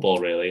play football,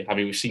 really.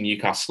 We've seen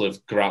Newcastle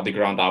they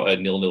ground out a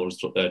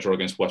 0-0 draw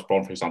against West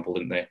Brom, for example,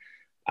 didn't they?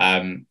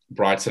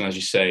 Brighton, as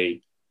you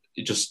say,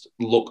 just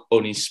look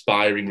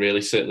uninspiring,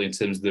 really, certainly in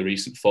terms of the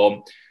recent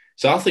form.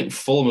 So I think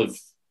Fulham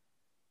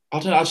I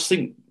just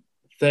think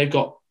they've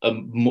got a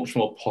much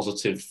more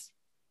positive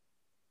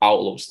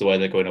outlook to the way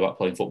they're going about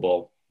playing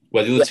football.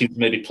 Where the other teams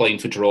may be playing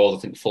for draws,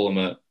 I think Fulham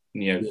are,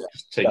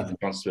 taking the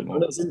chances a bit more.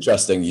 Well, it's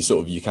interesting.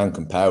 You can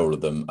compare all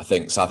of them. I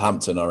think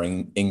Southampton are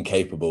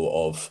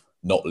incapable of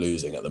not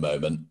losing at the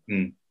moment.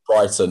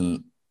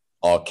 Brighton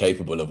are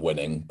capable of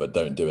winning, but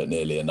don't do it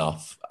nearly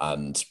enough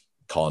and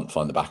can't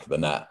find the back of the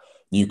net.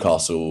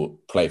 Newcastle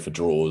play for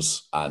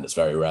draws, and it's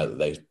very rare that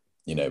they,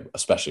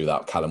 especially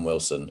without Callum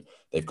Wilson,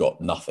 they've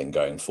got nothing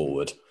going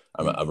forward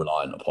and are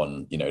reliant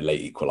upon,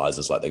 late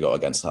equalisers like they got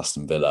against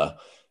Aston Villa.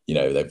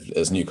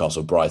 There's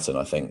Newcastle Brighton,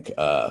 I think,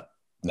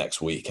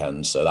 next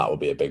weekend. So that will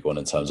be a big one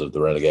in terms of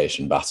the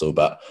relegation battle.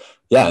 But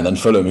yeah, and then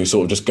Fulham, who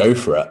sort of just go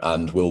for it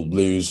and will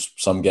lose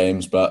some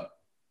games, but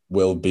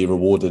will be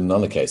rewarded in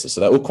other cases.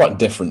 So they're all quite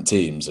different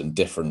teams and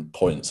different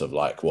points of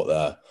like what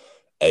their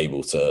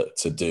able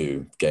to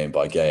do game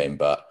by game.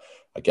 But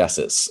I guess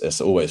it's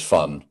always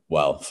fun,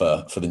 well,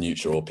 for the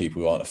neutral or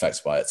people who aren't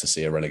affected by it, to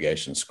see a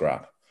relegation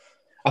scrap.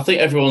 I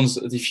think everyone's,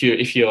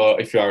 if you are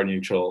a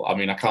neutral, I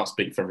mean, I can't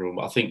speak for everyone,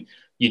 but I think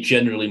you're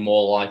generally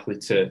more likely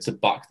to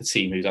back the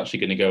team who's actually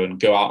going to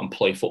go out and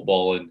play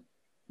football. And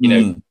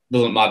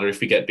doesn't matter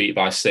if we get beat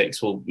by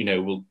 6. We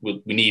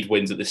need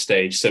wins at this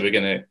stage, so we're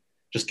going to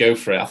just go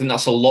for it. I think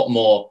that's a lot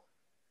more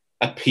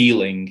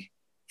appealing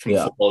from a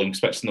footballing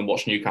perspective than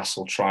watch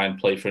Newcastle try and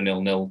play for a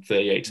 0-0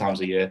 38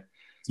 times a year.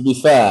 To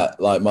be fair,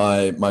 like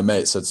my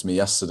mate said to me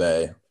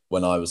yesterday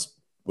when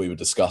we were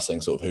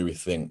discussing sort of who we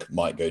think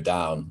might go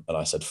down, and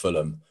I said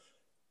Fulham,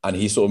 and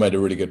he sort of made a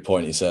really good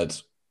point. He said,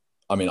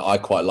 I mean, I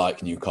quite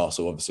like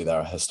Newcastle. Obviously,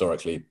 they're a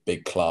historically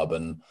big club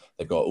and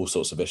they've got all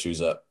sorts of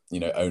issues at,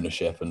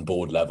 ownership and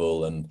board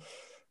level and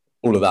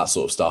all of that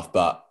sort of stuff.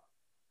 But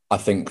I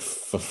think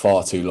for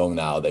far too long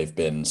now, they've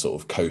been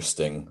sort of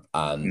coasting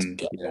and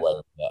getting away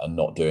with it and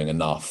not doing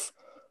enough.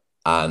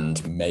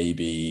 And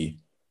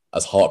maybe,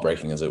 as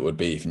heartbreaking as it would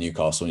be for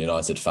Newcastle and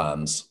United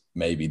fans,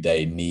 maybe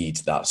they need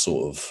that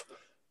sort of,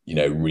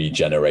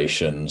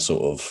 regeneration,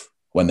 sort of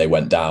when they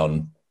went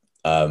down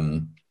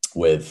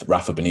with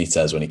Rafa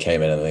Benitez when he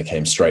came in, and they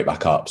came straight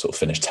back up, sort of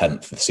finished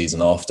 10th the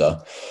season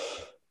after.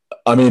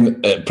 I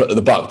mean,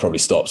 the buck probably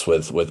stops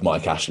with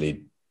Mike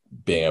Ashley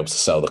being able to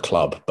sell the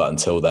club, but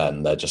until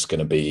then, they're just going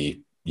to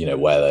be,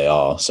 where they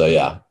are. So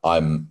yeah,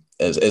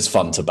 it's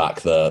fun to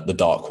back the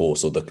dark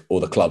horse or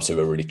the clubs who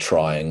are really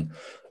trying,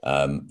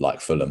 like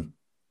Fulham.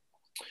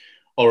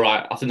 All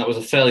right, I think that was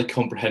a fairly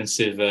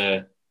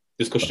comprehensive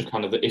discussion of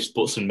kind of the ifs,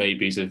 buts, and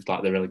maybes of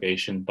like the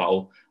relegation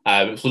battle.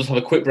 So we'll just have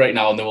a quick break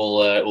now, and then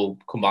we'll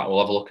come back. We'll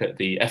have a look at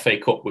the FA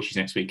Cup, which is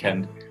next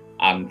weekend,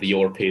 and the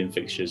European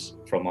fixtures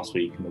from last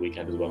week and the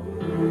weekend as well.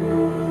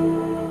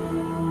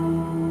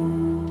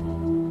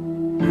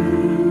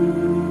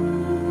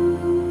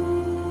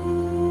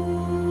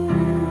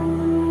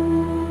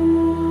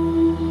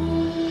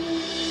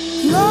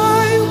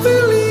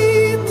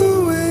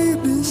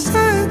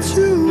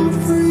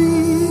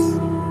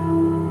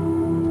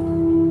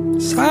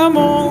 I'm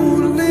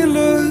only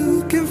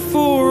looking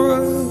for a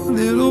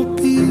little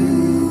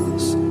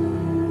piece.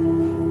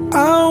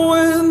 And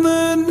when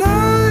the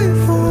night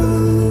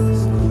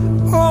falls,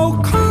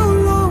 oh,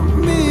 call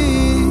on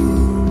me.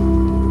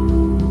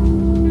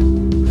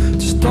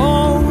 Just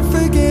don't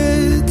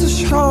forget to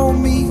show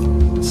me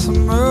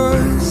some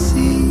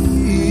mercy.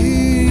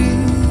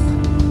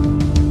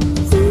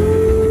 Ooh,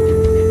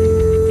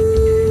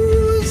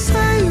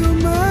 say you're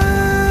mine.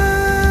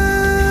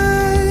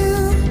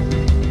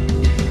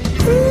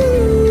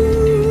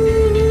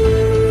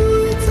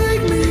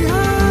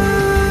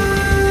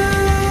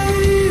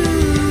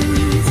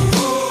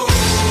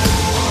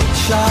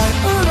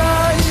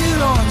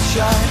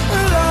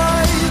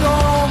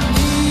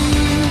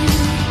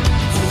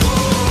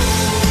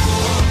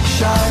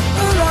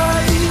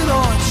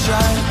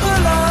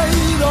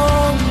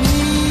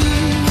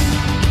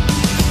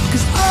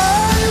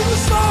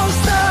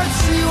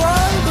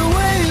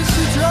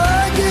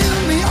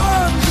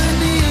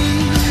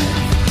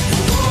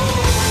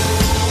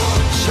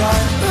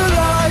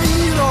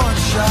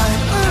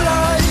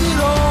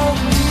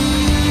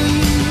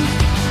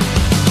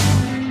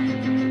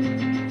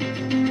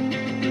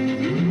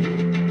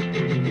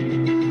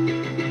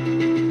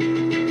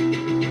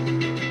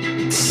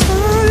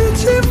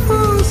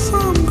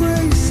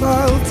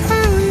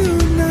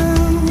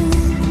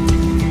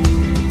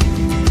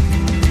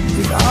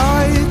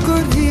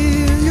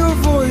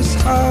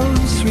 How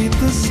sweet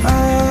the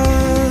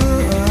sound.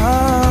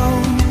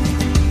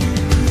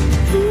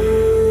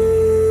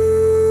 Ooh,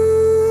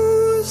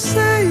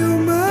 say you're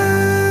mine.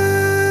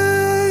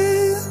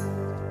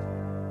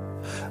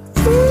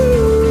 Ooh,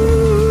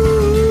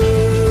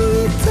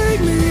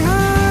 take me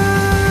high.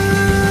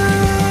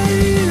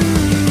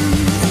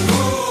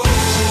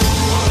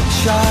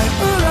 Shine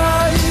a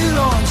light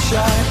on,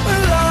 shine a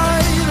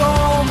light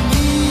on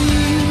me.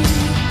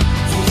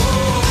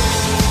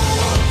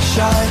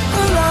 Shine a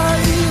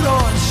light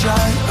on,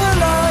 shine a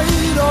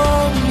light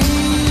on me.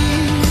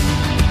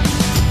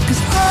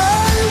 'Cause I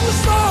was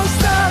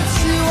lost at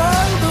sea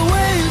while the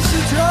waves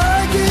are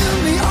dragging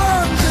me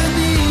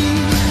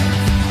underneath.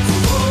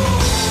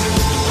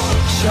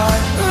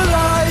 Shine a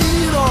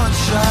light on,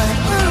 shine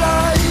a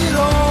light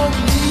on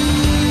me.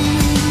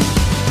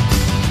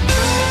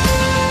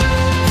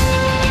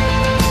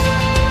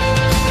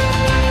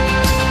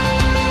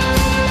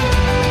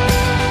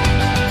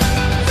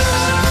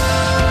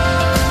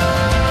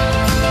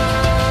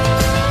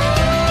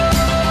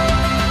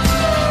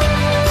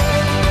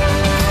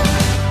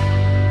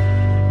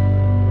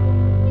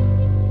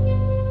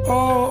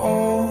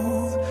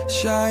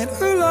 Shine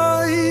a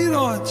light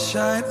on,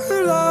 shine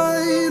a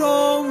light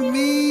on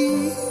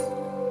me.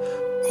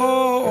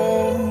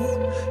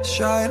 Oh,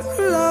 shine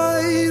a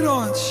light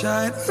on,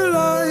 shine a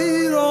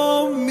light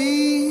on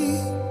me.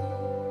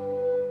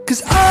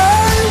 'Cause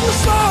I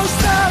was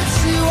lost at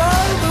sea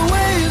while the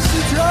waves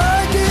were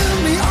dragging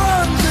me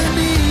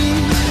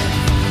underneath.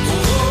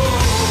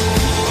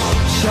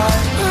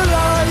 Shine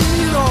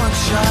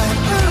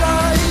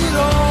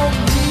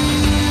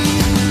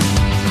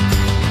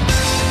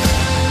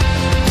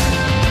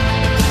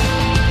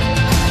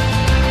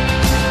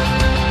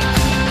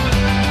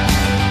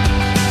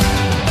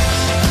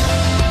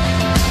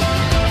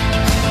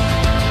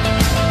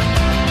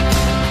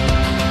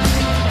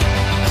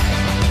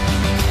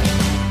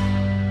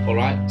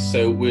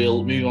So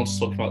we'll move on to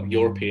talk about the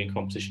European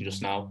competition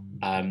just now.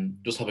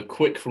 Just have a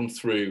quick run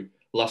through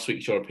last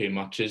week's European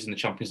matches in the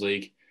Champions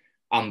League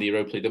and the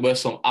Europa League. There were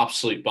some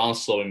absolute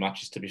barnstorming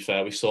matches, to be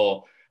fair. We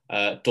saw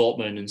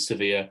Dortmund and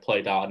Sevilla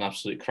played out an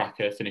absolute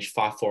cracker, finished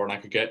 5-4 on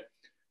aggregate.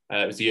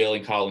 It was the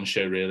Erling Haaland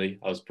show, really,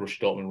 as Borussia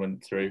Dortmund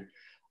went through.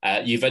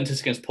 Juventus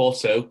against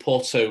Porto.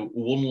 Porto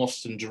won,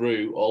 lost and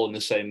drew all in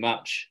the same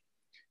match.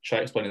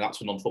 Try explaining that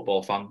to a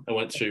non-football fan. And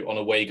went through on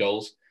away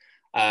goals.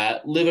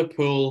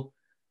 Liverpool,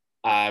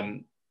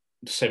 same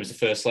as the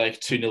first leg,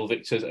 2-0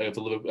 victors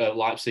over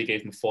Leipzig,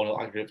 gave them a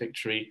 4-0 aggregate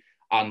victory.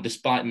 And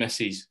despite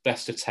Messi's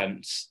best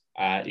attempts,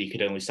 he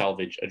could only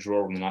salvage a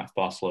draw on the night of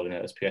Barcelona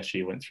as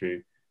PSG went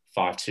through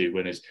 5-2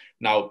 winners.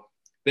 Now,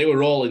 they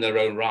were all in their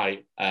own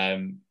right.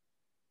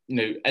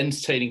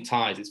 Entertaining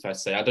ties, it's fair to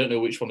say. I don't know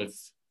which one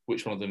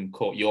of them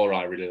caught your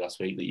eye really last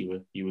week that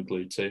you were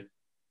glued to.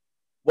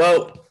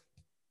 Well,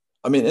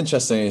 I mean,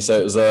 interestingly,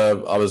 so it was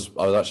I was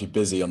actually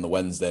busy on the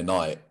Wednesday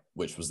night,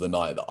 which was the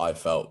night that I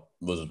felt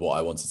was what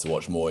I wanted to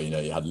watch more.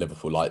 You had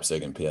Liverpool,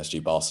 Leipzig, and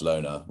PSG,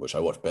 Barcelona, which I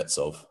watched bits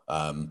of.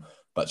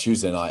 But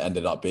Tuesday night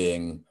ended up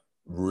being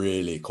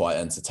really quite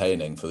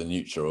entertaining for the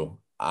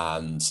neutral.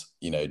 And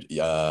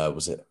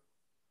was it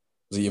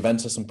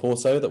Juventus and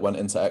Porto that went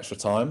into extra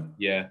time?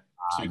 Yeah,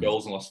 2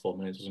 goals in the last 4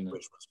 minutes, wasn't it?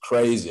 Which was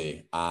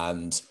crazy.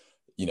 And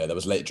there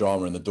was late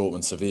drama in the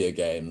Dortmund Sevilla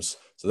games.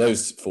 So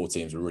those 4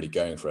 teams were really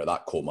going for it.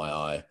 That caught my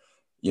eye.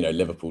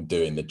 Liverpool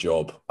doing the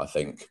job, I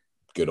think,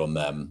 good on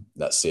them.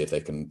 Let's see if they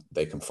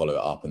can follow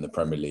it up in the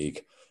Premier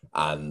League.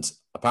 And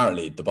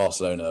apparently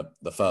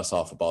the first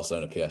half of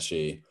Barcelona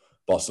PSG,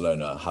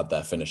 Barcelona had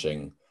their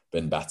finishing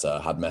been better,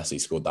 had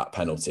Messi scored that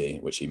penalty,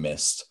 which he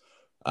missed,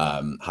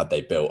 had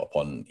they built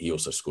upon, he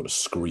also scored a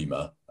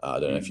screamer. I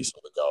don't know if you saw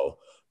the goal,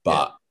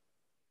 but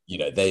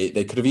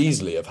they could have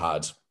easily have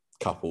had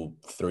couple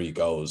 3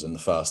 goals in the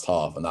first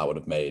half, and that would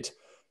have made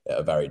it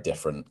a very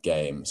different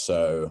game.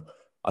 So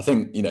I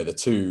think the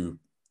 2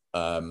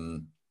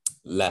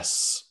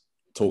 less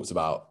talked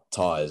about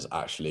ties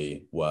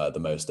actually were the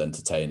most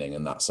entertaining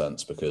in that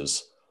sense,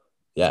 because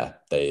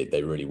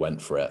they really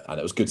went for it, and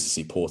it was good to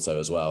see Porto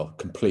as well,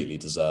 completely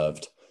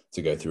deserved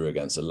to go through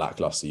against a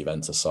lackluster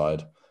Juventus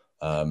side.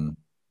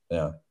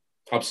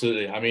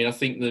 Absolutely. I mean, I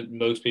think that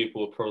most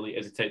people will probably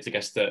hesitate to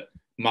guess that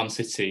Man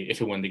City,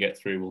 if and when they get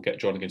through, will get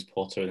drawn against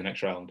Porto in the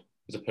next round,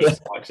 as opposed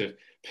to the likes of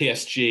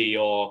PSG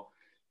or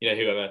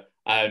whoever.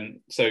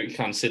 So you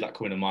can see that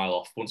coming a mile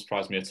off. Won't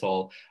surprise me at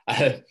all.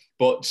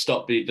 But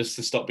just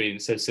to stop being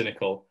so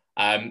cynical,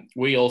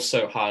 we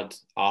also had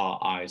our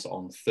eyes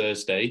on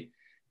Thursday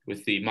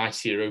with the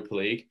mighty Europa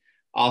League.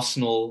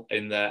 Arsenal,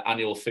 in their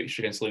annual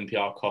fixture against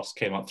Olympiacos,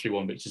 came out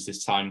 3-1 victors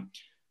this time.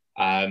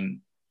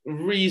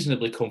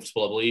 Reasonably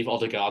comfortable, I believe.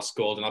 Odegaard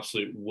scored an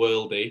absolute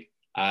worldie.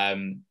 I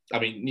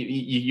mean,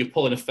 you're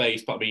pulling a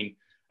face, but I mean,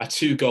 a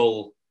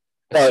 2-goal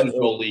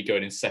league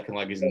going in second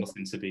leg is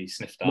nothing to be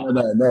sniffed at.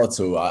 No, not at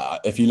all.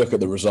 If you look at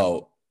the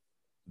result,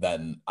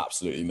 then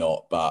absolutely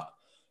not. But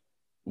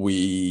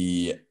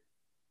we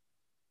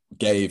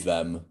gave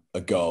them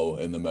a goal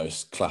in the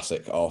most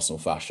classic Arsenal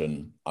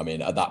fashion. I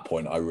mean, at that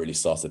point, I really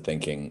started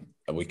thinking,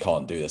 we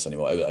can't do this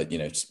anymore.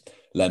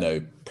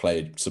 Leno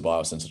played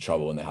Ceballos into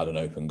trouble and they had an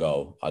open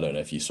goal. I don't know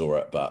if you saw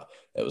it, but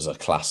it was a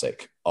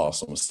classic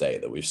Arsenal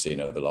mistake that we've seen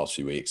over the last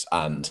few weeks.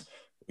 And,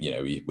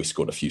 we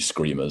scored a few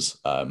screamers.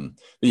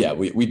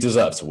 We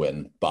deserved to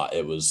win, but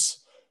it was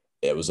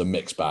a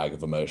mixed bag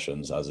of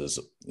emotions, as is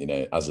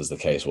the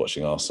case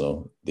watching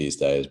Arsenal these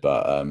days.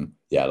 But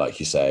like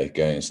you say,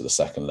 going into the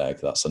second leg,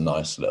 that's a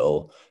nice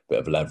little bit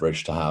of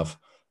leverage to have,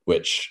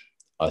 which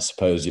I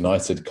suppose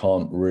United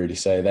can't really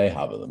say they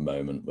have at the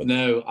moment.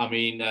 No, I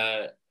mean,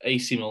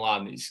 AC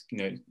Milan is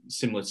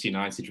similar to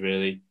United,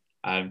 really.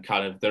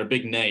 They're a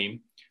big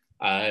name,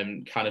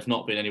 kind of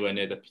not been anywhere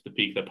near the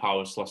peak of their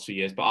powers the last few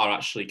years, but are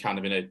actually kind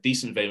of in a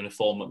decent vein of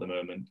form at the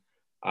moment.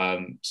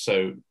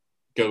 So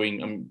going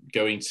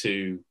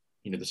to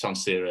the San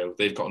Siro,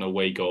 they've got an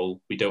away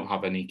goal. We don't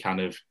have any kind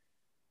of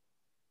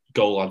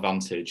goal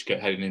advantage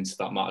heading into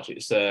that match.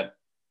 It's going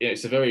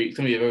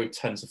to be a very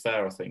tense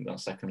affair, I think, that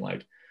second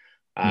leg.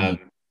 I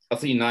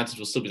think United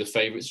will still be the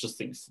favourites. Just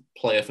think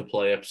player for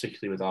player,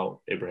 particularly without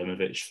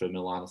Ibrahimovic for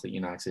Milan, I think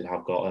United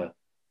have got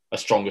a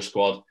stronger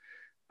squad.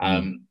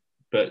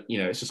 But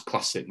it's just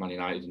classic Man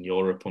United in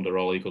Europe under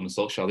Ole Gunnar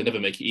Solskjaer. They never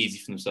make it easy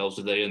for themselves,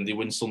 do they? And they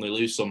win some, they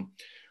lose some.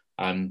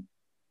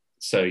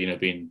 So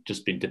being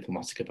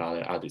diplomatic about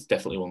it, it's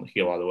definitely one that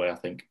could go either way, I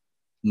think.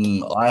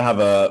 I have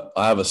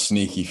a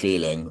sneaky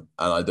feeling,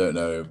 and I don't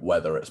know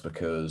whether it's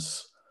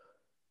because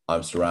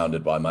I'm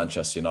surrounded by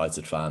Manchester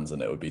United fans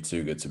and it would be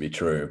too good to be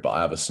true, but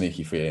I have a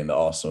sneaky feeling that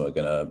Arsenal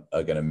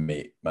are gonna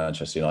meet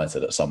Manchester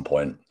United at some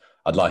point.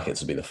 I'd like it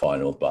to be the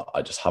final, but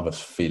I just have a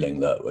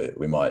feeling that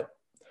we might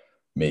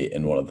meet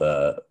in one of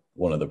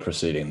the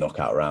preceding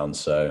knockout rounds.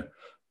 So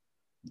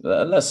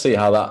let's see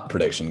how that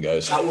prediction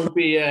goes. That would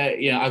be,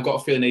 I've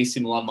got a feeling AC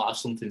Milan might have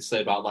something to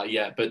say about that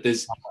yet. But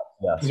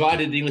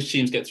provided the English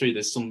teams get through,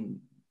 there's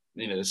some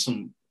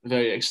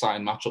very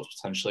exciting matchups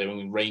potentially. I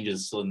mean, Rangers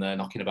are still in there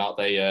knocking about.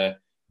 They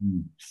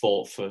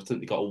fought for. I think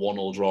they got a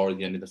 1-1 draw at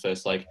the end of the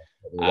first leg.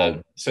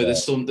 Well, So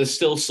there's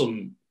still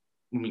some.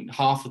 I mean,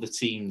 half of the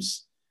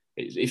teams.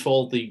 If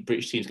all the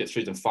British teams get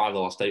through, then 5 of the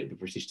last 8 of the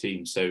British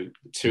teams. So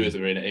 2 of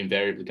them are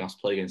invariably going to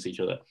play against each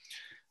other.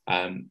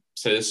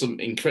 So there's some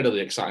incredibly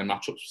exciting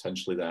matchups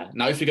potentially there.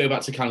 Now, if we go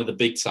back to kind of the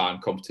big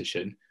time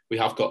competition, we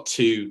have got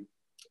 2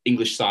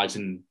 English sides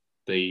in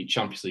the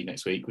Champions League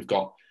next week. We've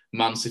got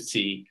Man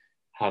City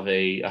have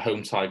a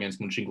home tie against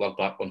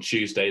Mönchengladbach on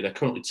Tuesday. They're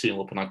currently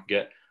 2-0 up in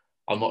aggregate.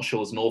 I'm not sure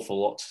there's an awful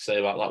lot to say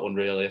about that one,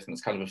 really. I think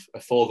it's kind of a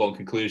foregone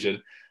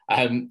conclusion.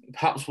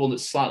 Perhaps one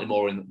that's slightly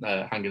more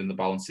hanging in the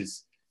balance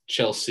is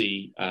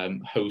Chelsea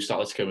host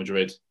Atletico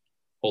Madrid,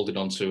 holding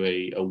on to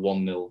a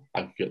 1-0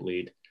 aggregate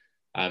lead.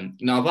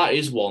 Now, that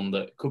is one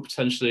that could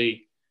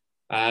potentially...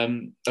 I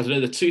don't know,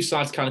 the 2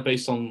 sides kind of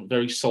based on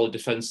very solid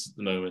defence at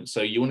the moment,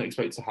 so you wouldn't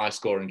expect a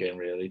high-scoring game,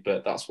 really,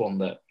 but that's one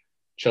that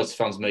Chelsea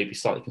fans may be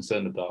slightly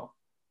concerned about.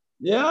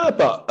 Yeah,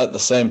 but at the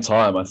same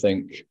time, I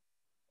think,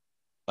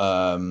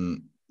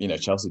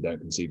 Chelsea don't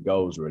concede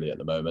goals really at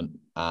the moment.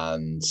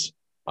 And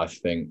I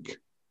think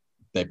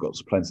they've got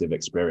plenty of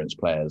experienced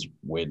players,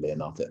 weirdly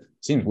enough. It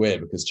seems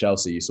weird because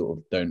Chelsea you sort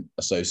of don't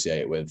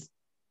associate with,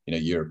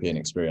 European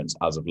experience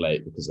as of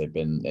late because they've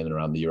been in and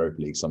around the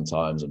Europa League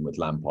sometimes and with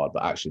Lampard.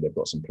 But actually, they've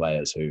got some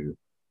players who,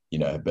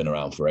 have been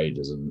around for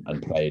ages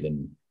and played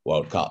in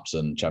World Cups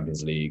and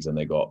Champions Leagues. And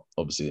they got,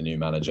 obviously, the new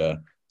manager,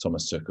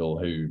 Thomas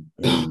Tuchel, who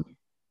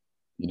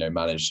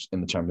managed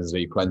in the Champions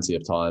League plenty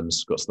of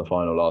times, got to the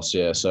final last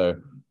year. So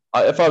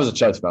if I was a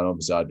Chelsea fan,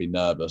 obviously I'd be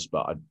nervous,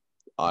 but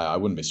I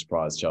wouldn't be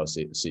surprised to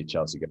see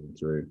Chelsea getting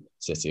through.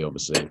 City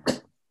obviously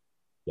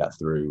get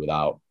through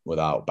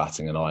without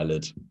batting an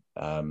eyelid.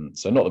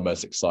 So not the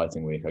most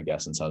exciting week, I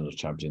guess, in terms of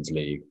Champions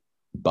League,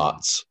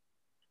 but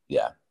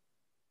yeah.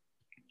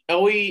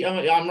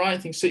 I'm right. I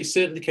think it's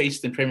certainly the case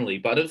in the Premier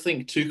League, but I don't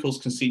think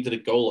Tuchel's conceded a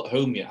goal at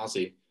home yet, has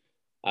he?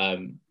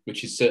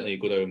 Which is certainly a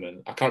good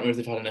omen. I can't remember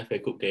if they've had an FA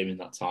Cup game in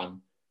that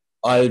time.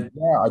 I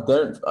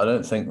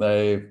don't think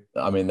they.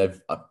 I mean,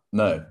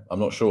 no, I'm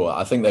not sure.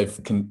 I think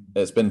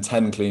it's been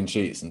 10 clean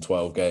sheets in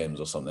 12 games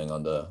or something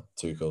under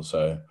Tuchel,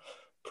 so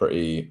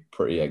pretty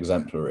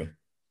exemplary.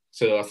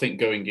 So I think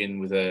going in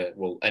with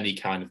any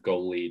kind of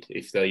goal lead,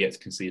 if they're yet to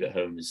concede at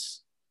home,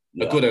 is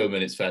a good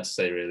omen. It's fair to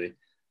say, really.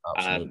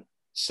 Absolutely.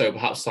 So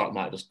perhaps that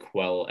might just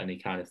quell any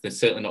kind of. They're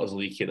certainly not as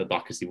leaky at the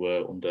back as they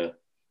were under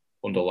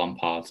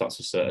Lampard. That's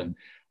for certain.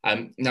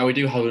 Now we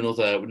do have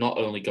we've not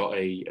only got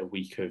a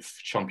week of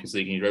Champions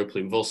League and Europa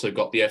League, we've also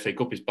got the FA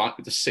Cup is back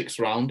with the 6th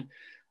round,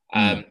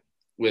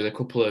 with a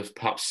couple of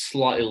perhaps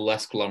slightly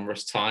less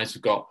glamorous ties.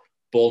 We've got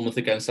Bournemouth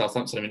against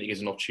Southampton. I mean, it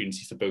gives an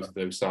opportunity for both of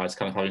those sides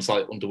kind of having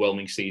slightly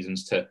underwhelming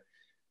seasons to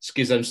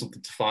gives them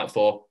something to fight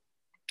for.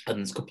 And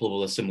there's a couple of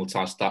other similar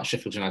ties to that.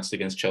 Sheffield United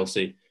against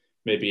Chelsea,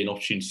 maybe an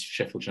opportunity for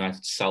Sheffield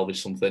United to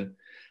salvage something.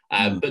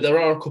 But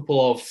there are a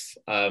couple of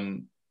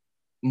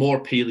more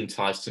appealing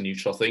ties to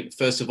neutral, I think.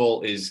 First of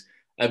all is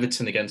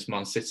Everton against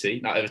Man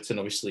City. Now, Everton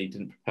obviously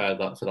didn't prepare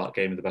for that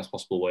game in the best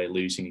possible way,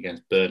 losing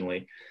against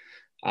Burnley.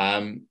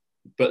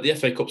 But the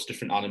FA Cup's a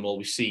different animal.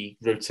 We see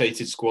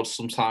rotated squads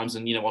sometimes,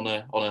 and on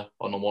a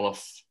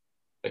one-off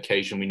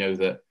occasion, we know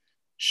that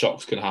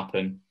shocks can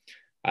happen.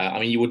 I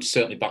mean, you would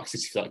certainly back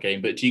City for that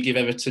game, but do you give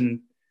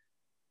Everton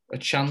a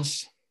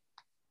chance?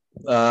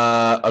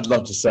 I'd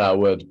love to say I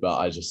would, but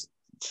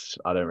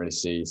I don't really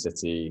see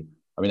City.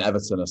 I mean,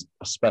 Everton,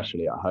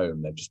 especially at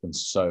home, they've just been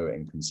so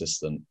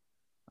inconsistent,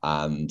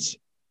 and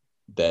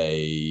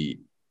I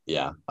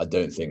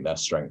don't think their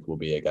strength will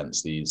be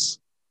against these,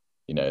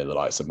 the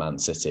likes of Man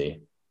City.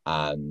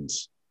 And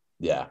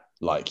yeah,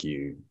 like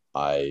you,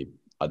 I'd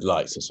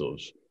like to sort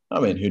of. I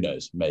mean, who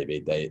knows? Maybe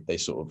they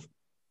sort of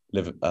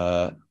live.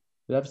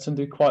 Did Everton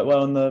do quite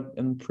well in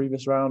the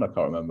previous round? I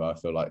can't remember. I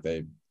feel like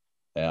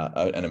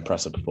an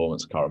impressive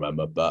performance. I can't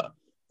remember, but.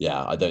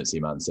 Yeah, I don't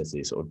see Man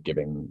City sort of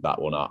giving that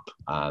one up.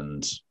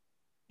 And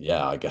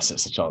yeah, I guess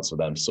it's a chance for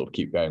them to sort of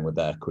keep going with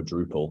their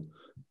quadruple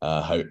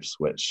hopes,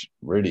 which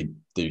really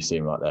do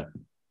seem like they're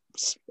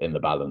in the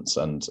balance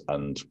and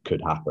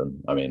could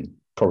happen. I mean,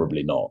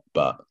 probably not,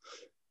 but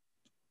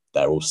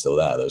they're all still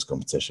there, those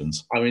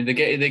competitions. I mean, they're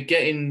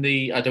getting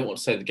the, I don't want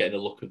to say they're getting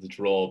the luck of the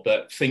draw,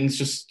 but things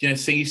just,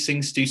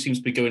 things do seem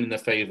to be going in their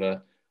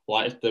favour.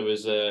 Like if there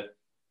was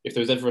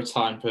ever a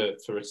time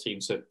for a team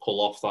to pull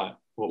off that,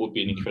 what would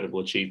be an incredible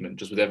achievement.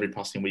 Just with every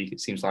passing week,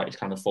 it seems like it's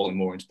kind of falling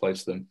more into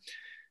place for them.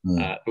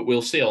 But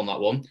we'll see on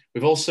that one.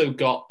 We've also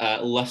got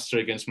Leicester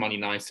against Man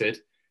United.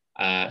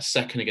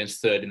 Second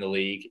against third in the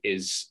league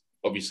is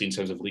obviously in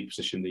terms of league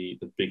position the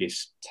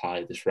biggest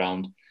tie this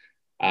round.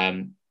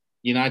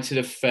 United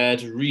have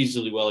fared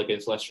reasonably well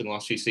against Leicester in the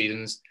last few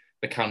seasons.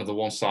 They're kind of the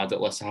one side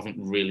that Leicester haven't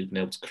really been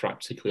able to crack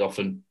particularly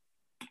often.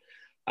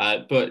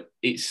 But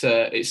it's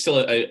still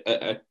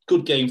a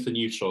good game for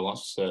neutral,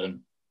 that's for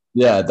certain.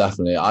 Yeah,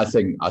 definitely. I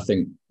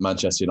think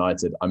Manchester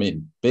United. I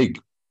mean, big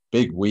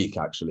week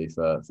actually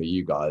for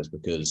you guys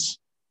because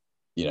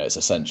it's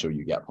essential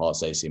you get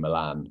past AC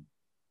Milan,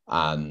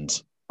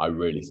 and I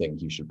really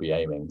think you should be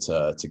aiming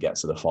to get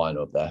to the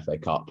final of the FA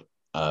Cup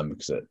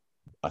because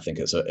I think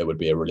it would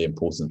be a really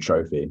important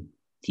trophy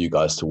for you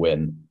guys to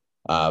win.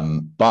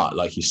 But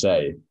like you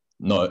say,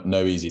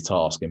 no easy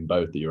task in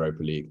both the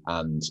Europa League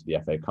and the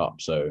FA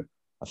Cup. So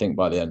I think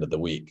by the end of the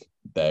week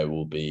there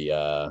will be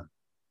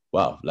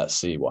well, let's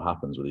see what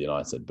happens with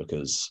United,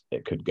 because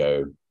it could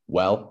go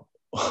well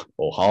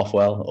or half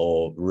well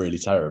or really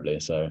terribly.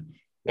 So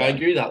yeah. I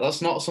agree with that.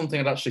 That's not something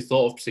I'd actually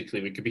thought of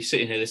particularly. We could be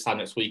sitting here this time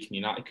next week and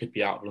United could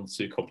be out of the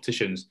 2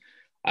 competitions,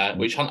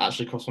 which hadn't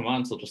actually crossed my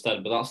mind until just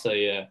then. But that's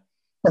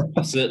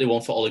certainly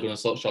one for Ole Gunnar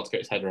Solskjaer to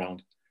get his head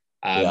around.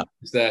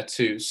 It's there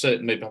to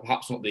certainly,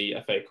 perhaps not the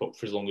FA Cup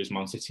for as long as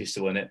Man City is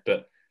still in it,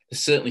 but they're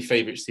certainly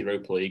favourites to the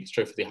Europa League. It's a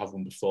trophy they have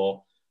won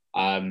before.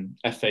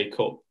 FA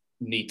Cup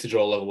need to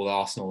draw level with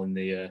Arsenal in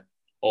the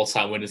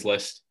all-time winners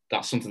list.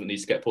 That's something that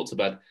needs to get put to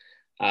bed.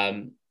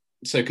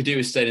 So Kadu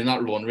is staying in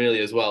that one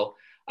really as well.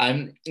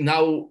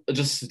 Now,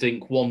 just to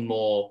think one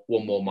more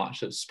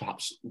match that's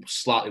perhaps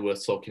slightly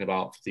worth talking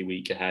about for the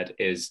week ahead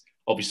is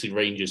obviously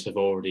Rangers have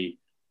already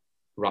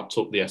wrapped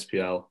up the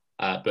SPL,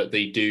 but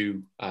they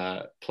do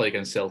play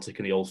against Celtic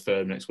in the Old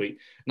Firm next week.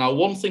 Now,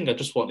 one thing I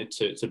just wanted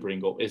to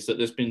bring up is that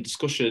there's been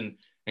discussion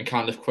and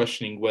kind of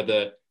questioning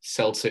whether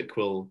Celtic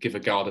will give a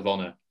guard of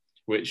honour,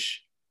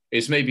 which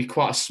is maybe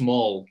quite a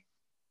small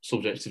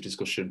subject of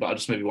discussion, but I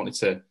just maybe wanted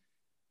to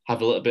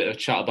have a little bit of a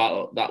chat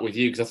about that with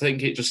you, because I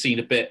think it just seemed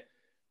a bit,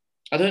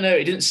 I don't know,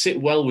 it didn't sit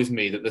well with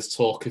me that there's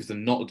talk of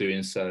them not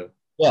doing so.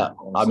 Yeah,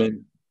 I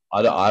mean,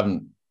 I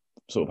haven't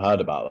sort of heard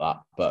about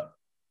that, but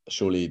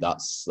surely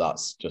that's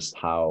just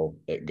how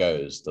it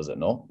goes, does it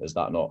not? Is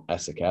that not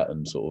etiquette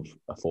and sort of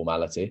a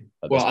formality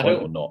at this point, I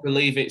don't or not?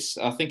 believe it's.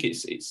 I think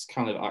it's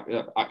kind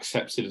of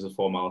accepted as a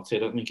formality. I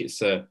don't think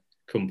it's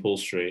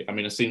compulsory. I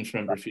mean, I seem to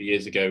remember a few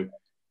years ago,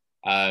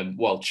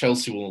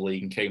 Chelsea won the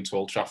league and came to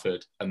Old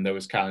Trafford, and there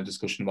was kind of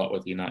discussion about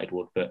whether United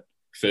would, but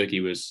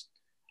Fergie was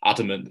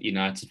adamant that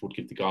United would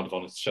give the guard of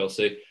honour to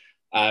Chelsea.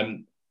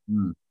 I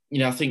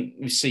think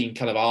we've seen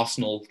kind of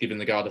Arsenal giving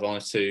the guard of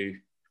honour to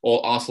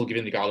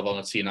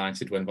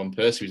United when Van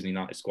Persie was in the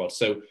United squad.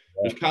 So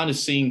we've kind of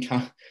seen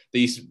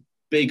these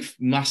big,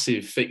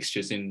 massive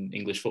fixtures in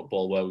English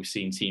football where we've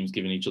seen teams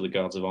giving each other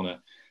guards of honour,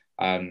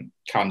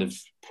 kind of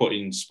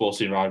putting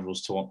sporting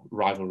rivalries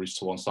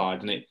to one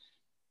side. And it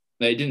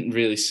didn't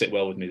really sit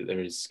well with me that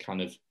there is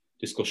kind of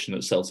discussion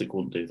that Celtic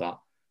wouldn't do that.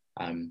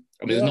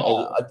 There's not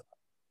a...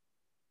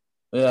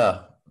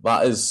 Yeah,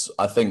 that is,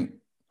 I think,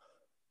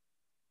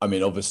 I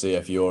mean, obviously,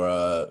 if you're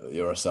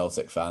a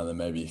Celtic fan, then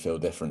maybe you feel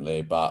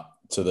differently. But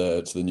to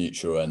the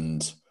neutral,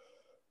 and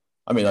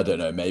I mean, I don't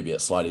know, maybe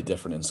it's slightly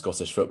different in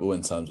Scottish football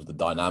in terms of the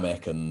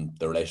dynamic and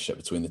the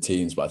relationship between the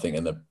teams. But I think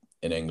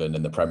in England,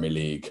 in the Premier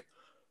League,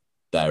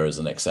 there is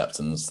an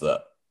acceptance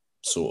that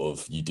sort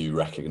of you do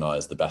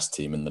recognise the best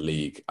team in the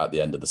league at the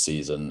end of the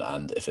season,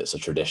 and if it's a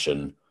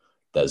tradition,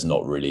 there's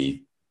not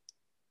really,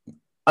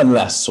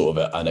 unless sort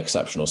of an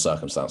exceptional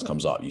circumstance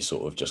comes up, you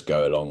sort of just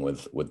go along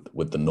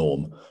with the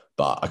norm.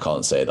 But I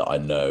can't say that I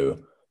know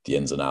the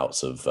ins and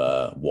outs of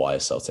why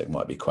Celtic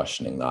might be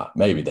questioning that.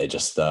 Maybe they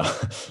just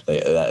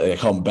they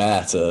can't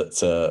bear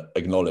to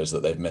acknowledge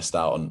that they've missed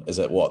out on, is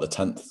it the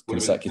 10th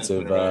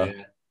consecutive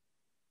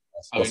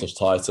Scottish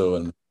title,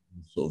 and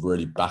sort of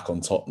really back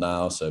on top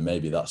now. So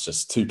maybe that's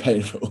just too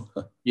painful.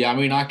 Yeah, I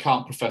mean, I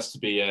can't profess to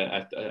be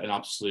an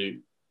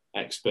absolute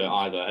expert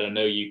either, and I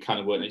know you kind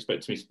of weren't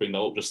expecting me to bring that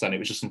up just then. It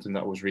was just something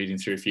that I was reading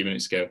through a few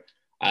minutes ago.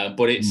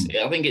 But I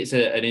think it's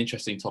an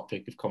interesting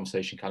topic of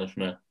conversation, kind of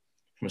from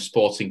a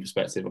sporting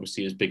perspective.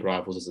 Obviously, as big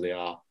rivals as they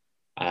are,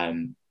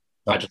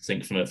 I just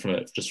think from a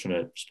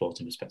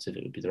sporting perspective,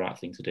 it would be the right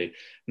thing to do.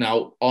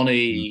 Now, on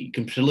a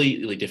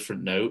completely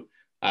different note,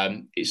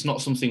 it's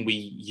not something we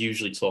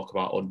usually talk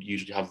about or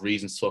usually have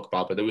reasons to talk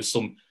about, but there was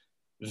some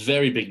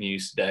very big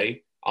news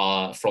today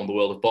from the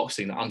world of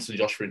boxing that Anthony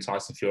Joshua and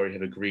Tyson Fury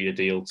have agreed a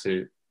deal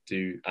to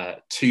do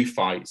 2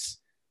 fights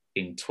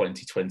in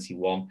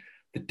 2021.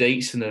 The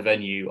dates and the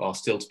venue are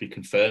still to be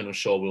confirmed. I'm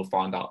sure we'll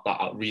find out that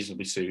out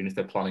reasonably soon if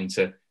they're planning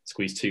to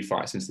squeeze 2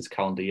 fights into this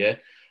calendar year.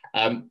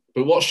 But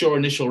what's your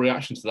initial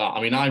reaction to that?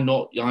 I mean, I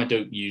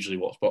don't usually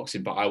watch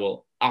boxing, but I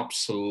will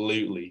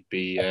absolutely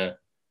be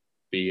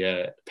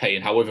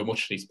paying however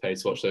much I need to pay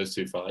to watch those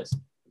 2 fights.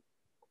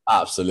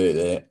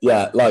 Absolutely.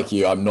 Yeah, like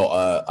you, I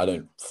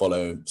don't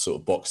follow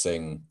sort of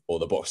boxing or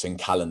the boxing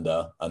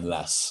calendar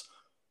unless,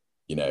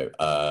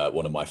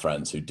 one of my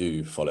friends who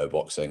do follow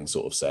boxing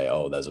sort of say,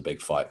 oh, there's a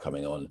big fight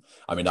coming on.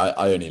 I mean, I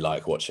only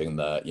like watching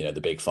the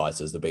big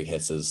fighters, the big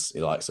hitters,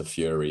 the likes of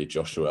Fury,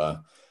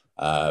 Joshua,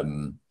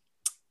 the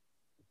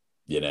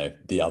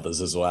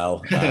others as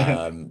well.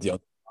 Deontay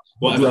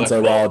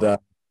Wilder.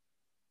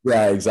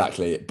 Yeah,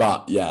 exactly.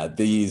 But yeah,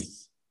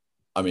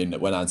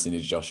 when Anthony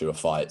Joshua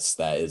fights,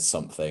 there is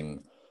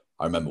something.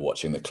 I remember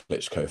watching the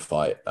Klitschko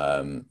fight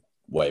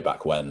way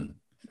back when.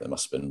 It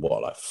must have been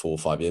 4 or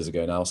 5 years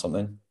ago now, or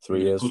something.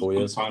 3 years, 4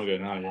 years. Time ago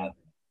now, yeah.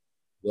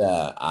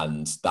 Yeah,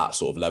 and that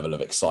sort of level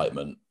of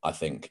excitement, I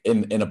think,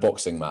 in a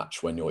boxing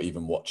match when you're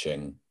even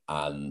watching,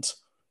 and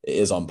it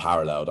is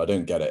unparalleled. I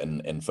don't get it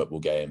in football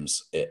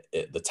games.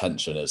 The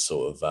tension is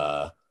sort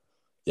of,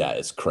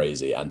 it's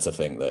crazy. And to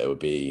think that it would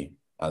be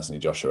Anthony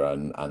Joshua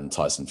and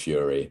Tyson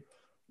Fury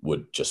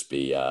would just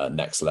be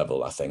next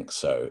level, I think.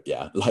 So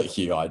yeah, like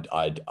you,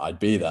 I'd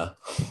be there.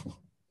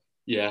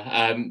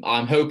 Yeah,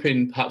 I'm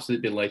hoping perhaps a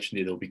bit later in the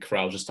year there'll be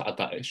crowds just to add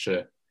that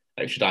extra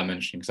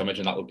dimension, because I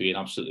imagine that would be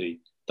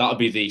that would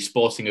be the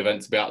sporting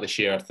event to be out this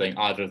year. I think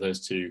either of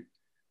those two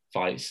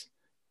fights.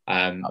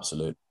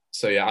 Absolutely.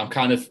 So yeah, I'm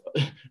kind of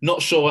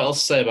not sure what else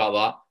to say about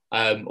that.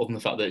 Other than the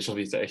fact that it's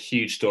obviously a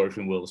huge story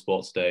from World of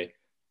Sport today,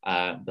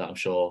 that I'm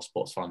sure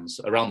sports fans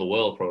around the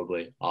world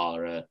probably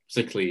are,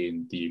 particularly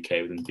in the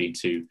UK, with them being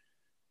two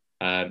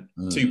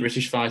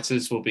British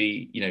fighters, will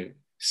be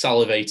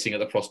salivating at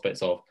the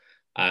prospect of.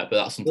 But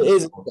that's something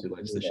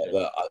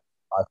that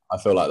I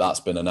feel like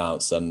that's been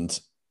announced, and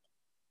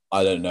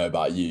I don't know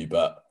about you,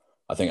 but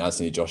I think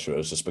Anthony Joshua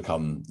has just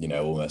become,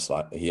 almost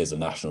like he is a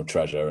national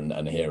treasure and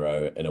a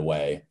hero in a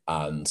way.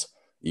 And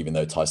even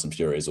though Tyson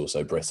Fury is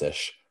also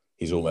British,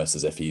 he's almost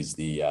as if he's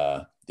the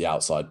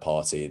outside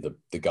party,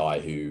 the guy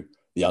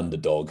the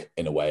underdog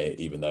in a way,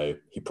 even though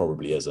he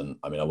probably isn't.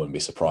 I mean, I wouldn't be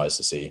surprised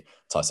to see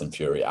Tyson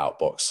Fury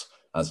outbox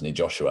Anthony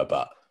Joshua,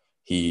 but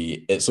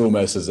it's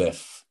almost as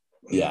if,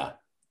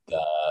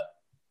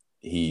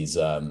 he's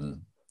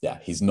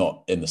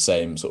not in the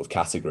same sort of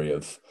category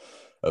of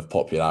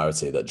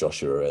popularity that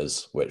Joshua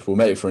is, which will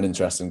make for an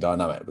interesting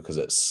dynamic, because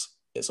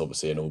it's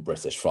obviously an all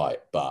British fight,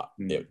 but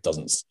it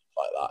doesn't seem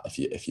like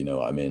that, if you know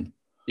what I mean.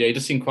 Yeah, he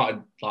does seem quite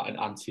an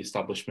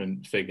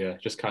anti-establishment figure,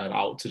 just kind of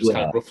out to just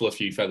kind of ruffle a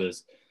few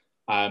feathers.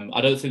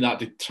 I don't think that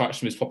detracts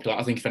from his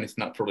popularity. I think if anything,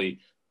 that probably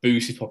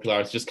boosts his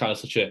popularity. Just kind of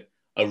such a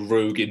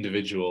rogue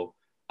individual.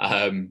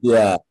 And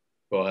I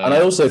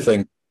also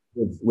think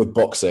with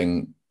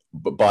boxing,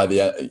 but by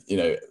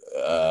the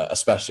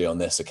especially on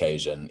this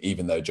occasion,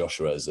 even though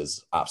Joshua's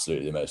is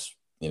absolutely the most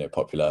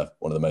popular,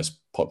 one of the most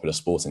popular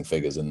sporting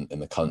figures in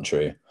the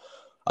country,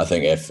 I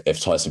think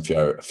if Tyson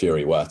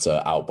Fury were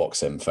to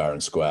outbox him fair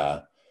and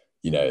square,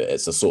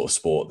 it's a sort of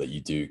sport that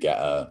you do get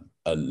a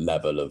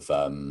level of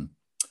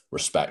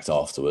respect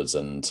afterwards,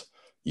 and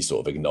you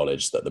sort of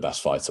acknowledge that the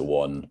best fighter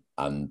won,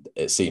 and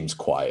it seems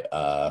quite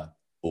all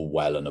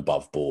well and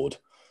above board.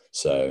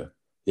 So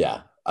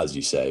yeah, as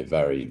you say,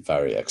 very,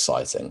 very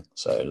exciting.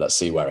 So let's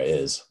see where it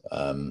is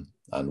and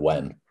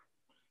when.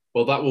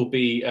 Well, that will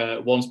be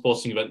one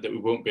sporting event that we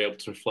won't be able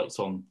to reflect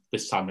on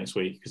this time next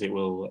week, because it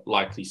will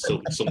likely still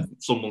be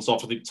some months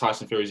off. I think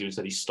Tyson Fury's even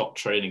said he stopped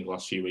training the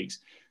last few weeks,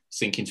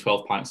 sinking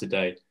 12 pints a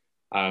day.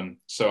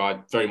 So I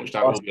very much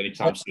doubt it will be any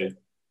time soon.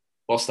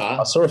 What's that?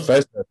 I saw a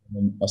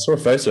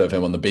photo of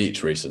him on the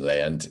beach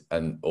recently,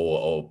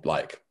 or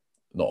like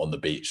not on the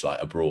beach,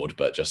 like abroad,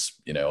 but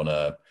just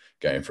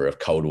going for a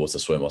cold water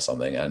swim or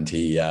something. And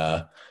he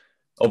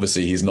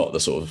obviously he's not the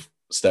sort of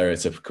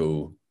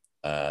stereotypical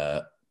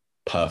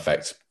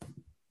perfect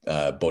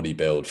body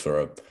build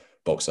for a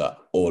boxer,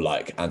 or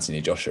like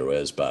Anthony Joshua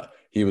is, but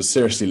he was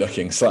seriously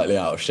looking slightly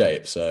out of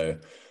shape. So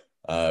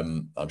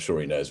I'm sure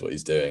he knows what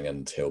he's doing,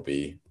 and he'll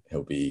be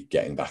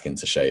getting back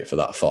into shape for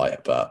that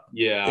fight. But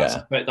I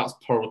suspect that's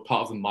probably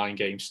part of the mind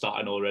game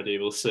starting already.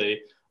 We'll see.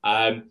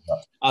 As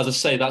I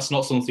say, that's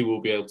not something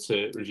we'll be able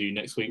to review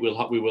next week.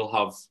 We will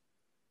have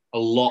a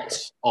lot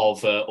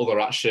of other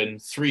action,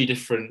 3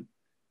 different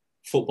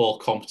football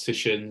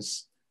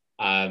competitions,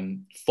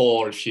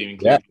 4 if you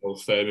include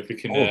Old Firm, if we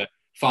can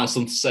find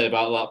something to say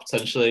about that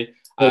potentially.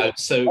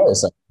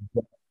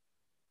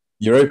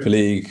 Europa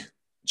League,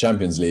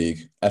 Champions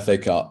League, FA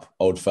Cup,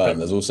 Old Firm.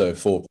 There's also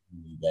 4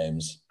 Premier League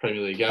games.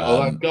 Premier League,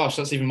 yeah. Gosh,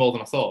 that's even more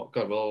than I thought.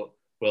 God,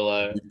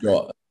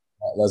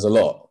 there's a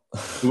lot.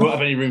 We won't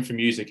have any room for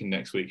music in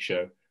next week's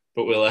show,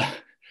 but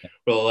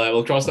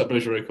we'll cross that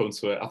bridge when we come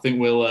to it. I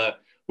think we'll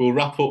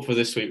wrap up for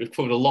this week. We've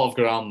covered a lot of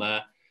ground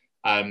there.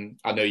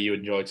 I know you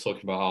enjoyed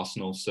talking about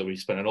Arsenal, so we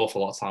spent an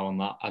awful lot of time on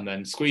that, and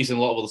then squeezing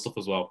a lot of other stuff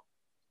as well.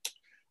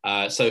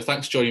 So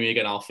thanks for joining me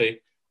again,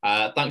 Alfie.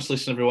 Thanks for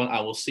listening, everyone,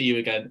 and we'll see you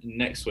again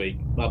next week.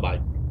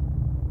 Bye-bye.